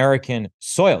American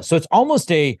soil. So it's almost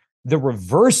the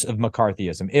reverse of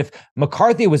McCarthyism. If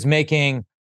McCarthy was making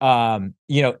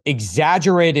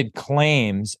exaggerated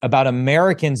claims about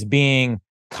Americans being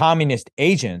communist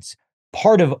agents,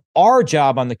 part of our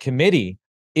job on the committee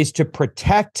is to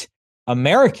protect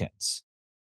Americans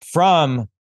from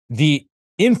the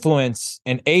influence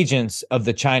and agents of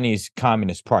the Chinese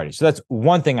Communist Party. So that's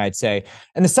one thing I'd say.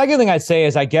 And the second thing I'd say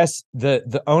is, I guess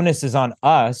the onus is on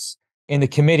us in the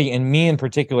committee, and me in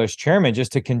particular as chairman,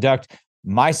 just to conduct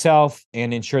myself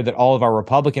and ensure that all of our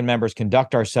Republican members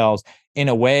conduct ourselves in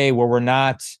a way where we're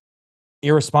not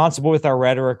irresponsible with our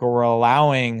rhetoric, or we're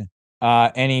allowing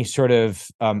any sort of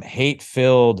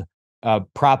hate-filled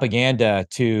propaganda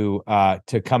to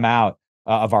come out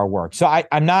of our work. So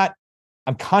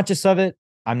I'm conscious of it.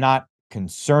 I'm not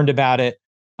concerned about it.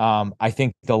 I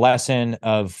think the lesson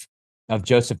of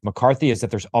Joseph McCarthy is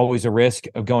that there's always a risk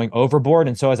of going overboard.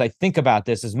 And so as I think about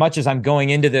this, as much as I'm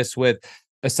going into this with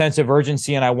a sense of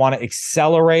urgency and I want to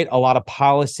accelerate a lot of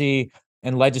policy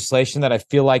and legislation that I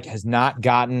feel like has not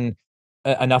gotten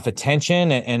enough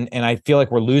attention, and I feel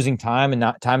like we're losing time, and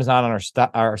time is not on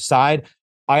our side,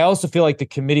 I also feel like the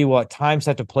committee will at times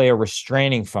have to play a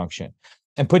restraining function.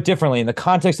 And put differently, in the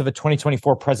context of a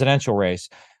 2024 presidential race,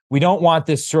 we don't want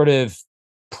this sort of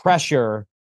pressure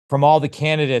from all the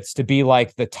candidates to be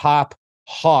like the top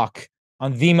hawk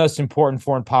on the most important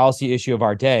foreign policy issue of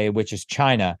our day, which is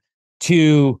China,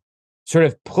 to sort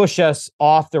of push us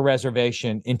off the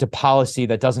reservation into policy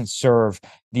that doesn't serve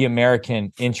the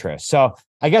American interest. So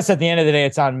I guess at the end of the day,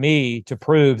 it's on me to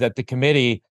prove that the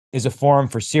committee is a forum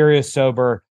for serious,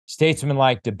 sober,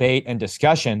 statesmanlike debate and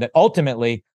discussion that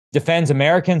ultimately defends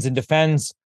Americans and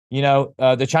defends,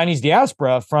 the Chinese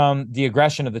diaspora from the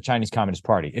aggression of the Chinese Communist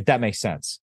Party, if that makes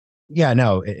sense. Yeah,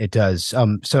 no, it does. So I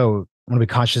want to be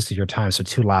conscious of your time. So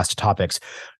 2 last topics.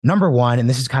 Number one, and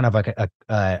this is kind of like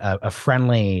a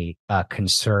friendly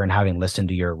concern, having listened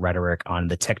to your rhetoric on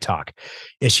the TikTok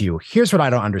issue. Here's what I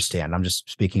don't understand. I'm just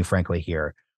speaking frankly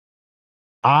here.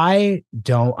 I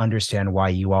don't understand why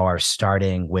you all are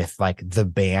starting with like the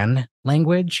ban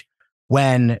language,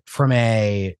 when from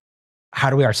how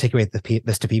do we articulate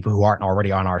this to people who aren't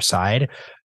already on our side?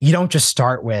 You don't just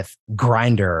start with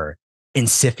Grindr in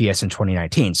CFIUS in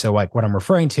 2019. So like what I'm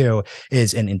referring to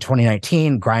is in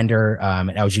 2019, Grindr, an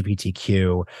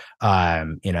LGBTQ,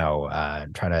 trying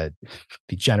to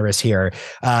be generous here,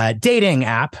 dating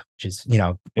app, which is,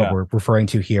 what we're referring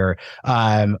to here,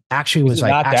 actually was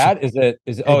like, not that? Is it,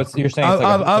 oh, it's, you're saying it's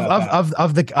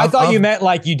like I thought you meant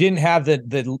like you didn't have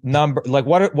the number, like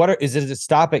is it a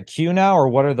stop at Q now, or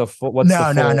what are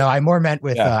No, I more meant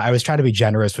with, I was trying to be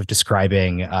generous with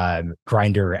describing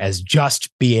Grindr as just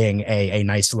being a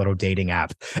nice little dating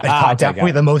app.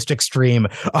 Definitely the most extreme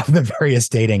of the various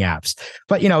dating apps.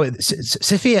 But,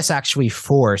 CFIUS actually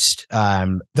forced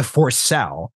the forced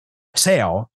sale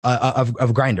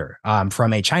of Grindr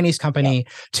from a Chinese company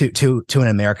to an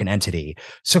American entity.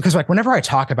 So because like whenever I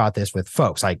talk about this with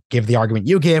folks, I give the argument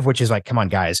you give, which is like, come on,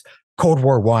 guys, Cold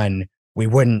War I, we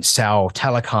wouldn't sell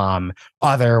telecom,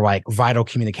 other like vital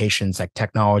communications like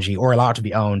technology, or allow it to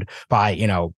be owned by,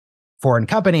 foreign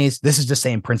companies. This is the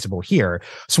same principle here.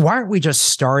 So why aren't we just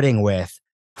starting with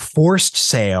forced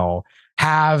sale,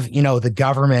 have, the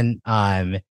government,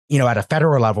 at a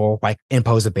federal level, like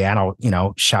impose a ban?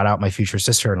 I'll, shout out my future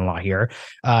sister-in-law here.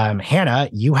 Hannah,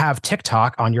 you have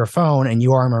TikTok on your phone and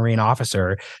you are a Marine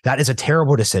officer. That is a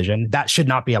terrible decision. That should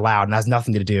not be allowed, and has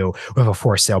nothing to do with a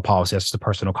forced sale policy. That's just a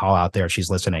personal call out there if she's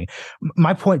listening.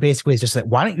 My point basically is just that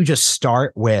why don't you just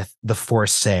start with the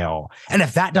forced sale? And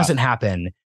if that doesn't happen,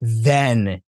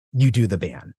 then you do the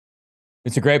ban.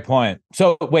 It's a great point.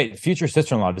 So wait, future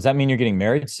sister-in-law, does that mean you're getting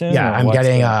married soon? Yeah,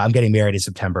 I'm getting married in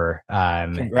September.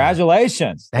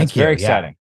 Congratulations. That's very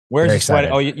exciting. Where's the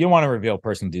wedding? Oh, you don't want to reveal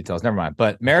personal details. Never mind.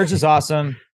 But marriage is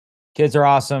awesome. Kids are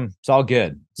awesome. It's all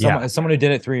good. Someone who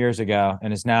did it 3 years ago,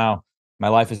 and is now, my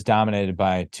life is dominated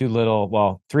by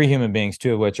 3 human beings,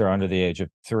 2 of which are under the age of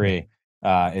 3.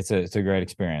 It's a great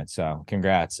experience. So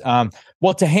congrats.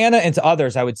 Well, to Hannah and to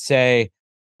others, I would say,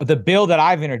 the bill that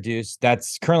I've introduced,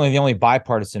 that's currently the only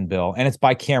bipartisan bill, and it's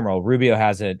bicameral, Rubio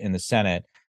has it in the Senate,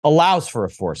 allows for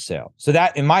a forced sale. So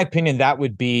that, in my opinion, that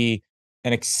would be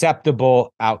an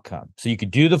acceptable outcome. So you could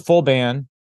do the full ban,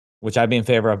 which I'd be in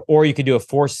favor of, or you could do a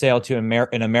forced sale to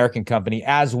an American company,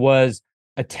 as was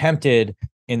attempted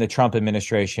in the Trump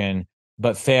administration,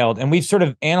 but failed. And we've sort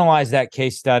of analyzed that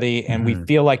case study, and we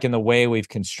feel like in the way we've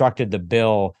constructed the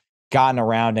bill, gotten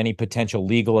around any potential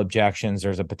legal objections.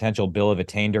 There's a potential bill of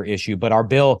attainder issue, but our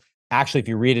bill, actually, if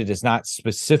you read it, is not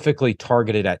specifically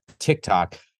targeted at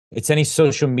TikTok. It's any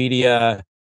social media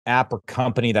app or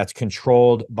company that's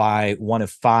controlled by one of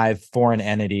 5 foreign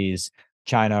entities: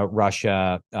 China,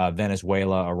 Russia,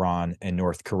 Venezuela, Iran, and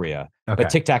North Korea. Okay. But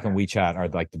TikTok and WeChat are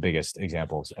like the biggest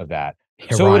examples of that.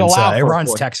 So it would allow for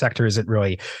Iran's tech sector isn't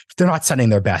really, they're not sending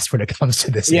their best when it comes to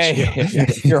this issue. Yeah.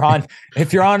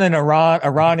 If you're on an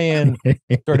Iranian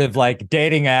sort of like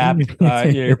dating app,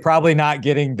 you're probably not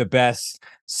getting the best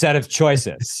set of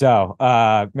choices. So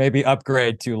maybe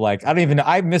upgrade to like, I don't even know.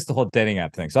 I missed the whole dating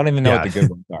app thing, so I don't even know what the good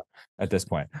ones are at this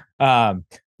point.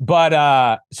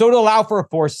 But so to allow for a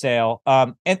forced sale,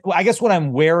 and I guess what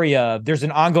I'm wary of, there's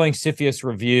an ongoing CFIUS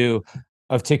review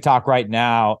of TikTok right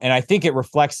now, and I think it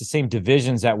reflects the same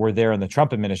divisions that were there in the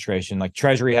Trump administration. Like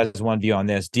Treasury has one view on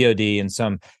this, DOD and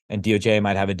DOJ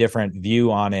might have a different view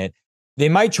on it. They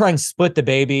might try and split the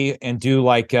baby and do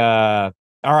like, all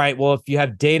right, well, if you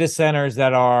have data centers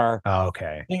that are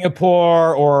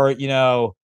Singapore, or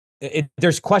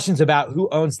there's questions about who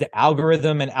owns the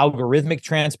algorithm and algorithmic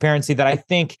transparency that I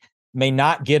think may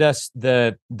not get us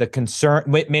the concern,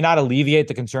 may not alleviate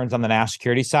the concerns on the national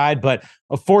security side, but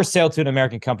a forced sale to an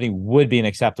American company would be an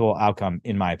acceptable outcome,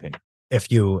 in my opinion. If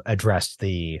you addressed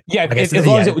the as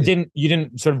long as you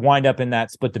didn't sort of wind up in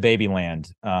that split the baby land.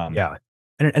 And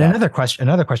another question.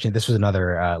 This was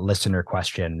another listener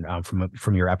question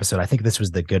from your episode. I think this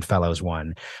was the Goodfellows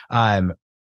one.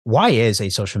 Why is a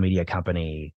social media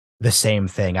company the same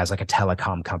thing as like a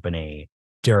telecom company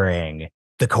during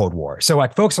the Cold War? So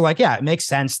like folks are like, yeah, it makes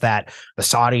sense that the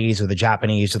Saudis or the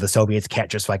Japanese or the Soviets can't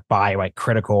just like buy like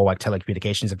critical like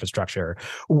telecommunications infrastructure.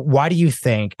 Why do you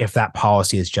think, if that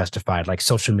policy is justified, like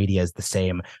social media is the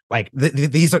same? Like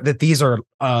these are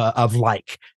of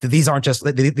like, these aren't just,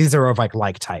 these are of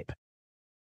like type.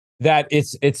 That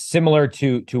it's similar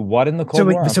to what in the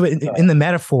Cold War? So in the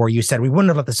metaphor, you said we wouldn't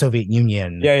have let the Soviet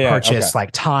Union purchase like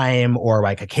Time or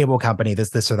like a cable company,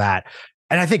 this or that.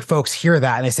 And I think folks hear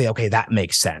that and they say, okay, that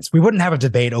makes sense. We wouldn't have a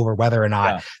debate over whether or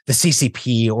not the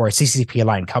CCP or a CCP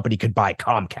aligned company could buy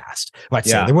Comcast.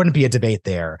 Let's say there wouldn't be a debate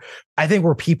there. I think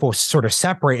where people sort of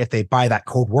separate, if they buy that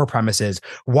Cold War premises,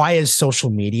 why is social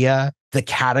media the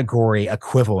category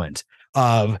equivalent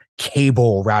of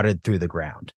cable routed through the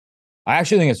ground? I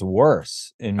actually think it's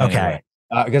worse in many ways,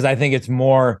 because I think it's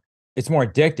more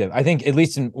addictive. I think, at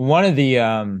least in one of the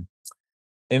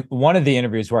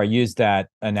interviews where I used that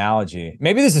analogy,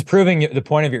 maybe this is proving the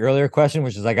point of your earlier question,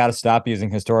 which is I got to stop using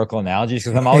historical analogies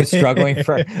because I'm always struggling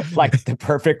for like the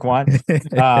perfect one.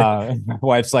 My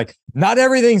wife's like, not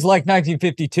everything's like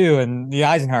 1952 and the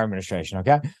Eisenhower administration.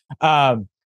 Okay.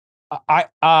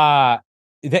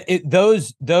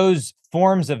 Those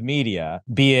forms of media,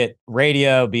 be it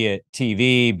radio, be it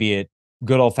TV, be it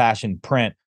good old fashioned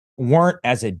print, weren't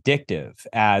as addictive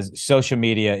as social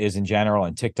media is in general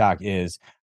and TikTok is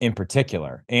in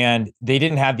particular. And they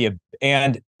didn't have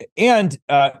I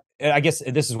guess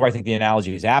this is where I think the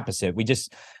analogy is opposite.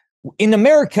 In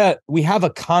America, we have a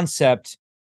concept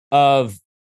of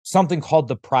something called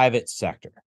the private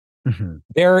sector. Mm-hmm.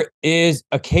 There is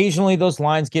occasionally those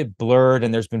lines get blurred,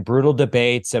 and there's been brutal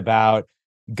debates about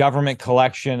government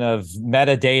collection of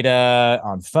metadata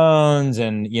on phones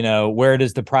and, where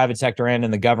does the private sector end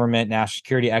and the government national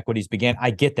security equities begin?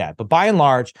 I get that. But by and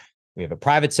large, we have a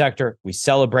private sector. We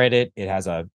celebrate it. It has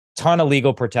a ton of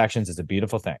legal protections. It's a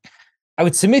beautiful thing. I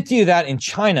would submit to you that in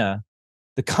China,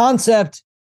 the concept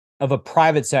of a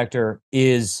private sector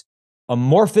is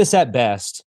amorphous at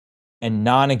best and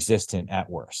non-existent at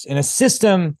worst. In a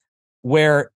system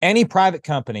where any private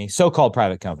company, so-called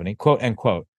private company, quote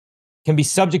unquote, can be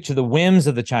subject to the whims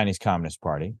of the Chinese Communist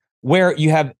Party, where you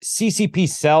have CCP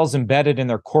cells embedded in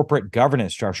their corporate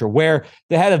governance structure, where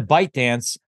the head of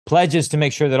ByteDance pledges to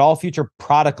make sure that all future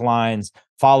product lines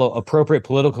follow appropriate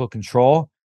political control.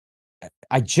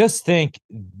 I just think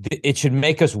it should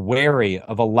make us wary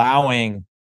of allowing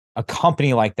a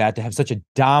company like that to have such a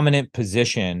dominant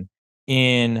position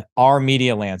in our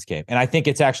media landscape. And I think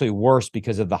it's actually worse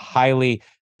because of the highly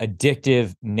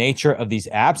addictive nature of these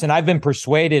apps. And I've been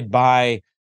persuaded by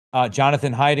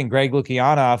Jonathan Haidt and Greg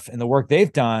Lukianoff and the work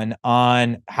they've done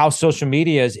on how social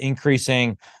media is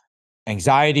increasing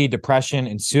anxiety, depression,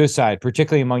 and suicide,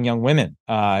 particularly among young women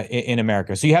in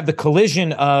America. So you have the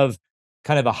collision of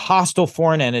kind of a hostile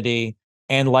foreign entity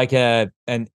and like an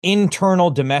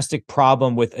internal domestic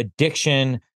problem with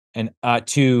addiction and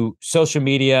to social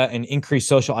media and increased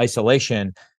social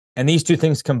isolation. And these two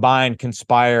things combined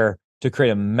conspire to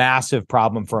create a massive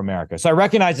problem for America. So I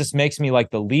recognize this makes me like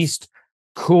the least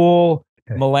cool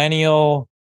millennial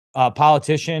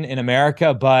politician in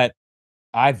America, but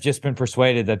I've just been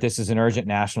persuaded that this is an urgent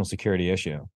national security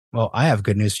issue. Well, I have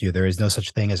good news for you. There is no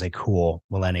such thing as a cool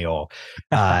millennial,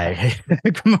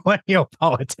 millennial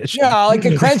politician. Yeah, like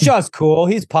Crenshaw's cool.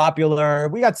 He's popular.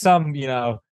 We got some, people that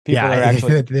are Yeah,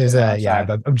 actually there's on our a yeah.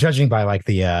 side. I'm judging by like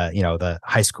the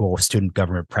high school student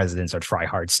government presidents or try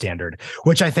hard standard,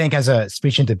 which I think as a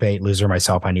speech and debate loser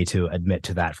myself, I need to admit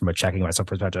to that from a checking myself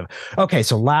perspective. Okay,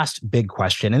 so last big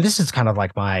question, and this is kind of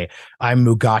like my I'm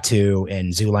Mugatu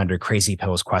and Zoolander crazy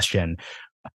pills question.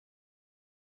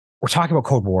 We're talking about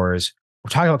Cold Wars.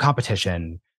 We're talking about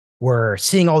competition. We're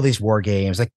seeing all these war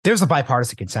games. Like there's a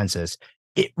bipartisan consensus.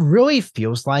 It really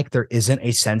feels like there isn't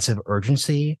a sense of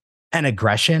urgency and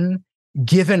aggression,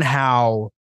 given how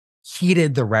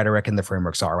heated the rhetoric and the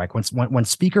frameworks are. Like when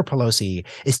Speaker Pelosi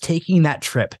is taking that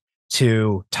trip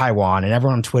to Taiwan and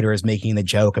everyone on Twitter is making the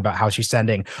joke about how she's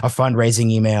sending a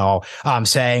fundraising email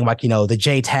saying like, the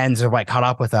J10s have like caught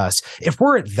up with us. If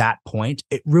we're at that point,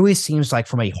 it really seems like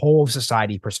from a whole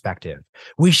society perspective,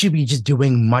 we should be just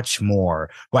doing much more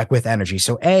like with energy.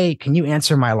 So A, can you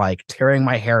answer my like tearing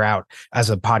my hair out as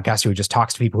a podcaster who just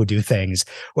talks to people who do things?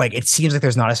 Like it seems like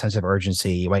there's not a sense of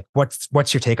urgency. Like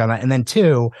what's your take on that? And then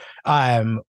two,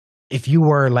 if you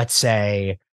were, let's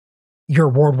say, your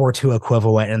World War II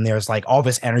equivalent, and there's like all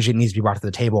this energy that needs to be brought to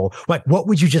the table, like what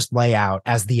would you just lay out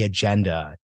as the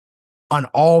agenda on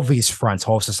all these fronts,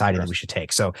 whole society that we should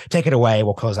take? So take it away.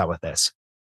 We'll close out with this.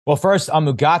 Well, first, on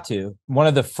Mugatu, one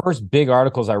of the first big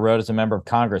articles I wrote as a member of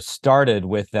Congress started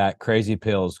with that crazy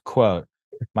pills quote.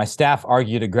 My staff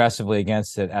argued aggressively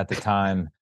against it at the time,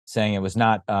 saying it was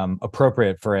not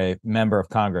appropriate for a member of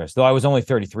Congress, though I was only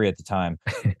 33 at the time,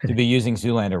 to be using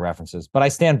Zoolander references. But I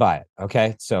stand by it,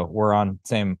 okay? So we're on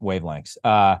same wavelengths.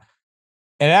 And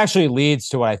it actually leads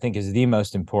to what I think is the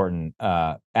most important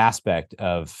aspect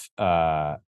of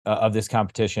this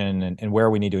competition and where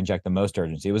we need to inject the most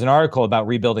urgency. It was an article about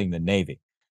rebuilding the Navy.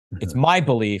 Mm-hmm. It's my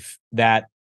belief that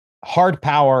hard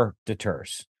power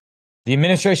deters. The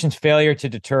administration's failure to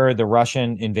deter the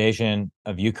Russian invasion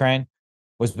of Ukraine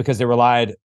was because they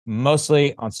relied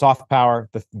mostly on soft power,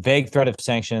 the vague threat of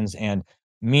sanctions, and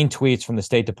mean tweets from the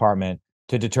State Department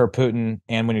to deter Putin.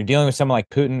 And when you're dealing with someone like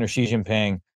Putin or Xi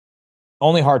Jinping,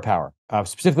 only hard power,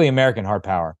 specifically American hard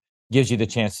power, gives you the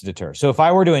chance to deter. So if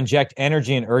I were to inject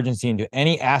energy and urgency into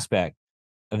any aspect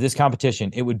of this competition,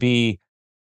 it would be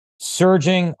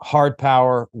surging hard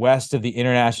power west of the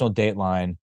international date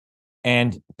line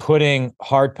and putting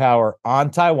hard power on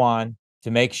Taiwan to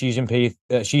make Xi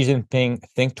Jinping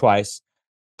think twice,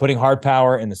 putting hard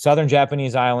power in the southern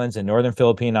Japanese islands and northern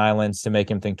Philippine islands to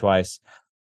make him think twice,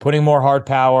 putting more hard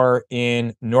power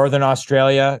in northern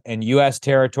Australia and U.S.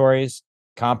 territories,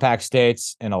 compact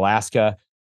states, and Alaska.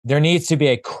 There needs to be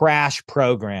a crash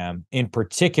program in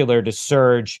particular to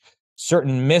surge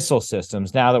certain missile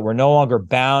systems. Now that we're no longer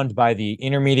bound by the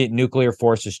Intermediate Nuclear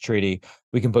Forces Treaty,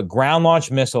 we can put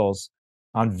ground-launched missiles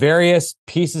on various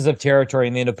pieces of territory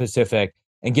in the Indo-Pacific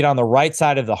and get on the right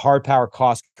side of the hard power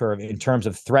cost curve in terms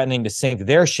of threatening to sink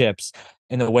their ships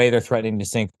in the way they're threatening to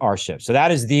sink our ships. So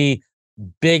that is the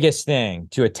biggest thing,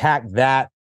 to attack that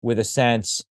with a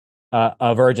sense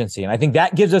of urgency. And I think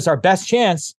that gives us our best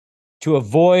chance to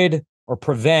avoid or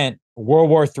prevent World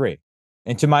War III.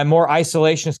 And to my more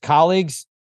isolationist colleagues,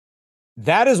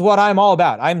 that is what I'm all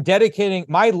about. I'm dedicating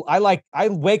I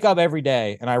wake up every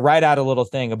day and I write out a little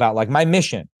thing about like my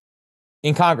mission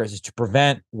in Congress is to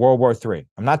prevent World War III.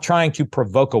 I'm not trying to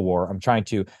provoke a war. I'm trying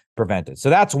to prevent it. So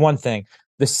that's one thing.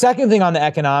 The second thing on the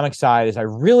economic side is I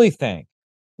really think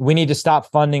we need to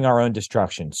stop funding our own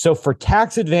destruction. So for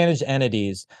tax advantaged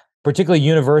entities, particularly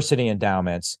university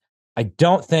endowments, I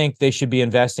don't think they should be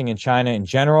investing in China in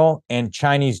general and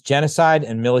Chinese genocide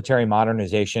and military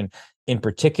modernization in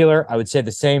particular. I would say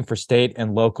the same for state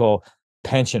and local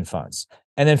pension funds.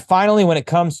 And then finally, when it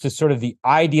comes to sort of the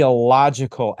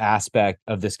ideological aspect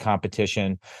of this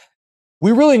competition,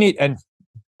 we really need, and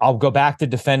I'll go back to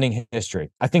defending history.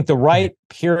 I think the right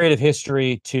period of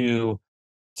history to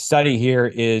study here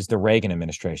is the Reagan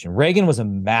administration. Reagan was a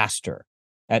master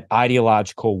at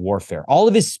ideological warfare. All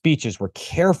of his speeches were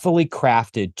carefully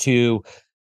crafted to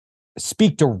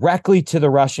speak directly to the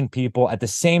Russian people. At the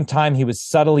same time, he was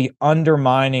subtly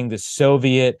undermining the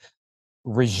Soviet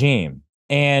regime.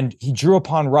 And he drew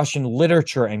upon Russian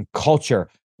literature and culture.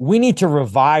 We need to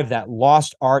revive that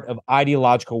lost art of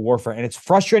ideological warfare. And it's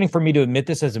frustrating for me to admit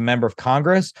this as a member of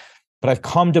Congress, but I've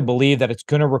come to believe that it's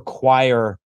going to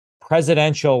require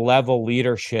presidential level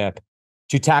leadership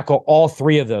to tackle all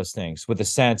three of those things with a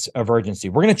sense of urgency.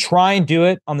 We're going to try and do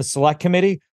it on the select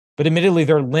committee, but admittedly,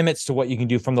 there are limits to what you can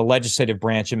do from the legislative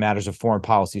branch in matters of foreign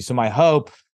policy. So my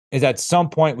hope is at some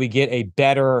point we get a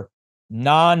better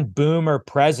non-boomer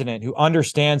president who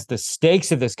understands the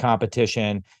stakes of this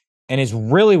competition and is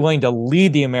really willing to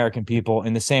lead the American people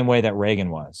in the same way that Reagan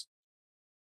was.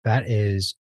 That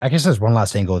is, I guess there's one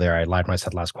last angle there. I lied when I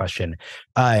said last question.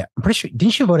 I'm pretty sure,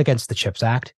 didn't you vote against the CHIPS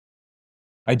Act?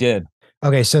 I did.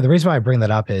 Okay, so the reason why I bring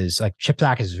that up is like CHIPS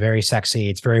Act is very sexy.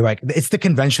 It's very like, it's the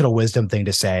conventional wisdom thing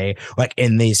to say like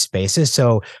in these spaces.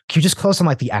 So can you just close on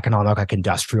like the economic, like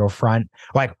industrial front?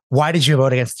 Like, why did you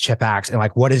vote against the CHIP Act? And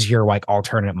like, what is your like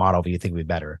alternate model that you think would be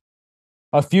better?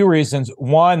 A few reasons.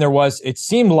 One, it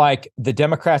seemed like the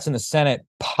Democrats in the Senate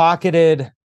pocketed.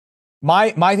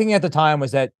 My thinking at the time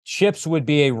was that CHIPS would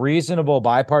be a reasonable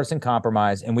bipartisan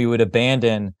compromise, and we would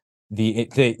abandon the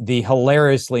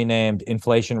hilariously named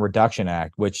Inflation Reduction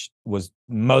Act, which was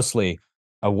mostly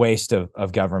a waste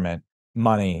of government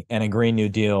money and a Green New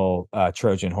Deal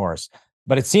Trojan horse.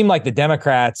 But it seemed like the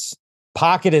Democrats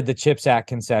pocketed the CHIPS Act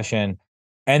concession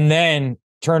and then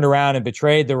turned around and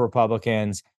betrayed the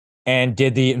Republicans and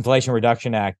did the Inflation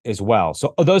Reduction Act as well.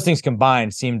 So those things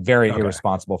combined seemed very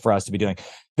irresponsible for us to be doing.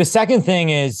 The second thing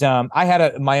is I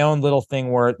had my own little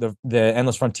thing where the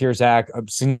Endless Frontiers Act,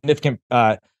 significant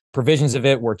provisions of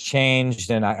it were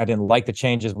changed, and I didn't like the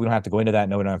changes. We don't have to go into that.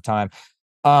 No, we don't have time.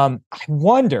 I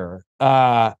wonder,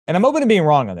 and I'm open to being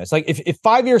wrong on this. Like if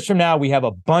 5 years from now, we have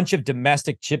a bunch of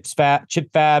domestic chip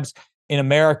fabs in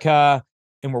America,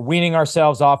 and we're weaning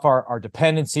ourselves off our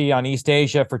dependency on East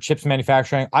Asia for chips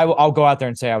manufacturing, I'll go out there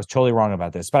and say I was totally wrong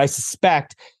about this. But I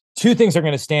suspect two things are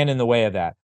going to stand in the way of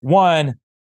that. One,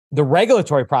 the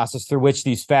regulatory process through which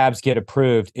these fabs get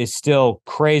approved is still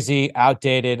crazy,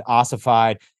 outdated,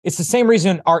 ossified. It's the same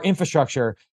reason our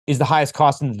infrastructure is the highest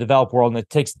cost in the developed world, and it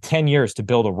takes 10 years to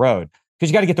build a road,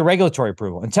 because you got to get the regulatory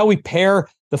approval. Until we pair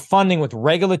the funding with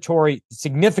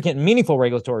significant, meaningful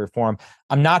regulatory reform,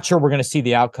 I'm not sure we're going to see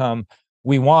the outcome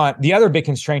we want. The other big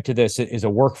constraint to this is a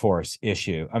workforce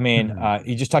issue. I mean,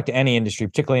 you just talk to any industry,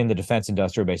 particularly in the defense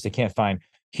industrial base, they can't find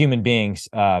human beings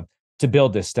to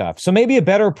build this stuff. So maybe a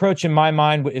better approach in my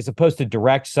mind, as opposed to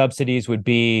direct subsidies, would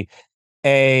be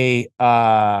a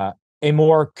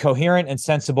more coherent and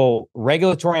sensible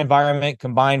regulatory environment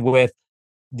combined with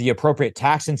the appropriate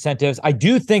tax incentives. I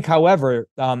do think, however,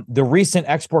 the recent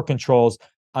export controls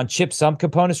on chip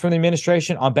subcomponents from the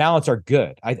administration, on balance, are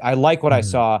good. I like what I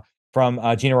saw from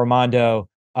Gina Raimondo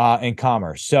in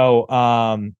Commerce. So,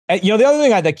 the other thing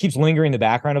that keeps lingering in the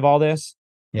background of all this,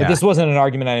 but this wasn't an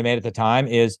argument I made at the time,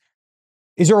 is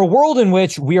there a world in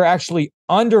which we are actually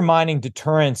undermining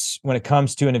deterrence when it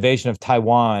comes to an invasion of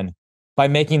Taiwan by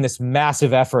making this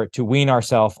massive effort to wean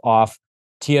ourselves off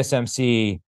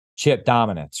TSMC chip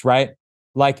dominance, right?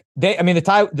 Like the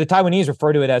Taiwanese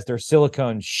refer to it as their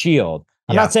silicone shield.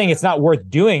 I'm not saying it's not worth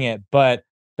doing it, but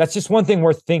that's just one thing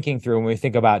worth thinking through when we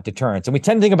think about deterrence. And we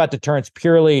tend to think about deterrence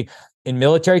purely in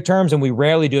military terms, and we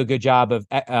rarely do a good job of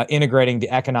integrating the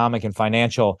economic and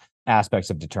financial aspects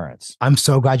of deterrence. I'm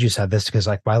so glad you said this, because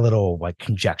like my little like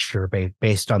conjecture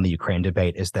based on the Ukraine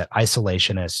debate is that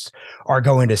isolationists are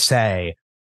going to say,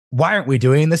 why aren't we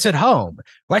doing this at home?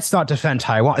 Let's not defend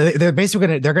Taiwan. They're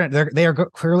basically they are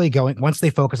clearly going, once they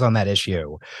focus on that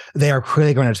issue, they are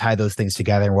clearly going to tie those things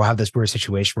together. And we'll have this weird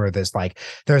situation where there's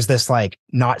this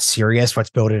not serious, let's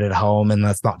build it at home and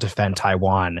let's not defend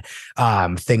Taiwan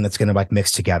thing that's going to like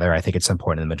mix together, I think, at some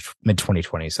point in the mid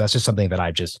 2020s. So that's just something that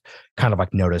I just kind of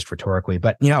like noticed rhetorically.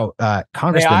 But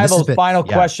Congressman, I have a final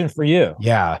question for you.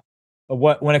 Yeah.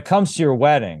 When it comes to your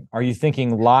wedding, are you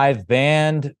thinking live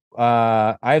band?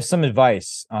 I have some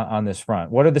advice on this front.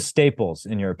 What are the staples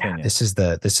in your opinion?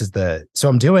 So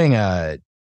I'm doing if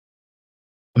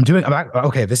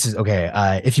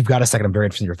you've got a second, I'm very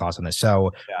interested in your thoughts on this.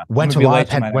 So went to live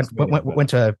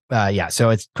so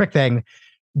it's quick thing,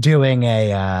 doing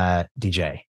a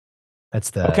DJ. That's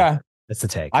the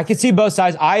take. I could see both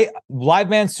sides. Live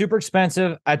band's super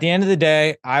expensive. At the end of the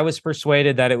day, I was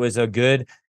persuaded that it was a good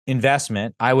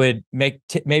investment. I would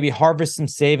maybe harvest some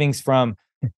savings from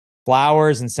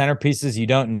flowers and centerpieces you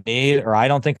don't need or I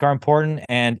don't think are important,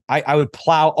 and I would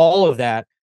plow all of that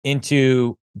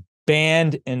into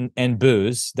band and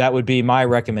booze. That would be my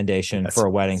recommendation for a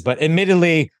wedding. But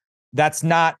admittedly, that's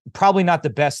probably not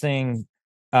the best thing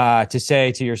to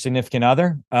say to your significant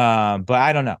other. But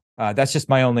I don't know. That's just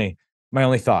my only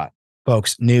thought.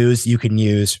 Folks, news you can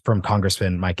use from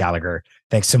Congressman Mike Gallagher.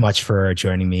 Thanks so much for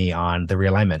joining me on The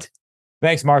Realignment.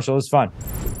 Thanks, Marshall. It was fun.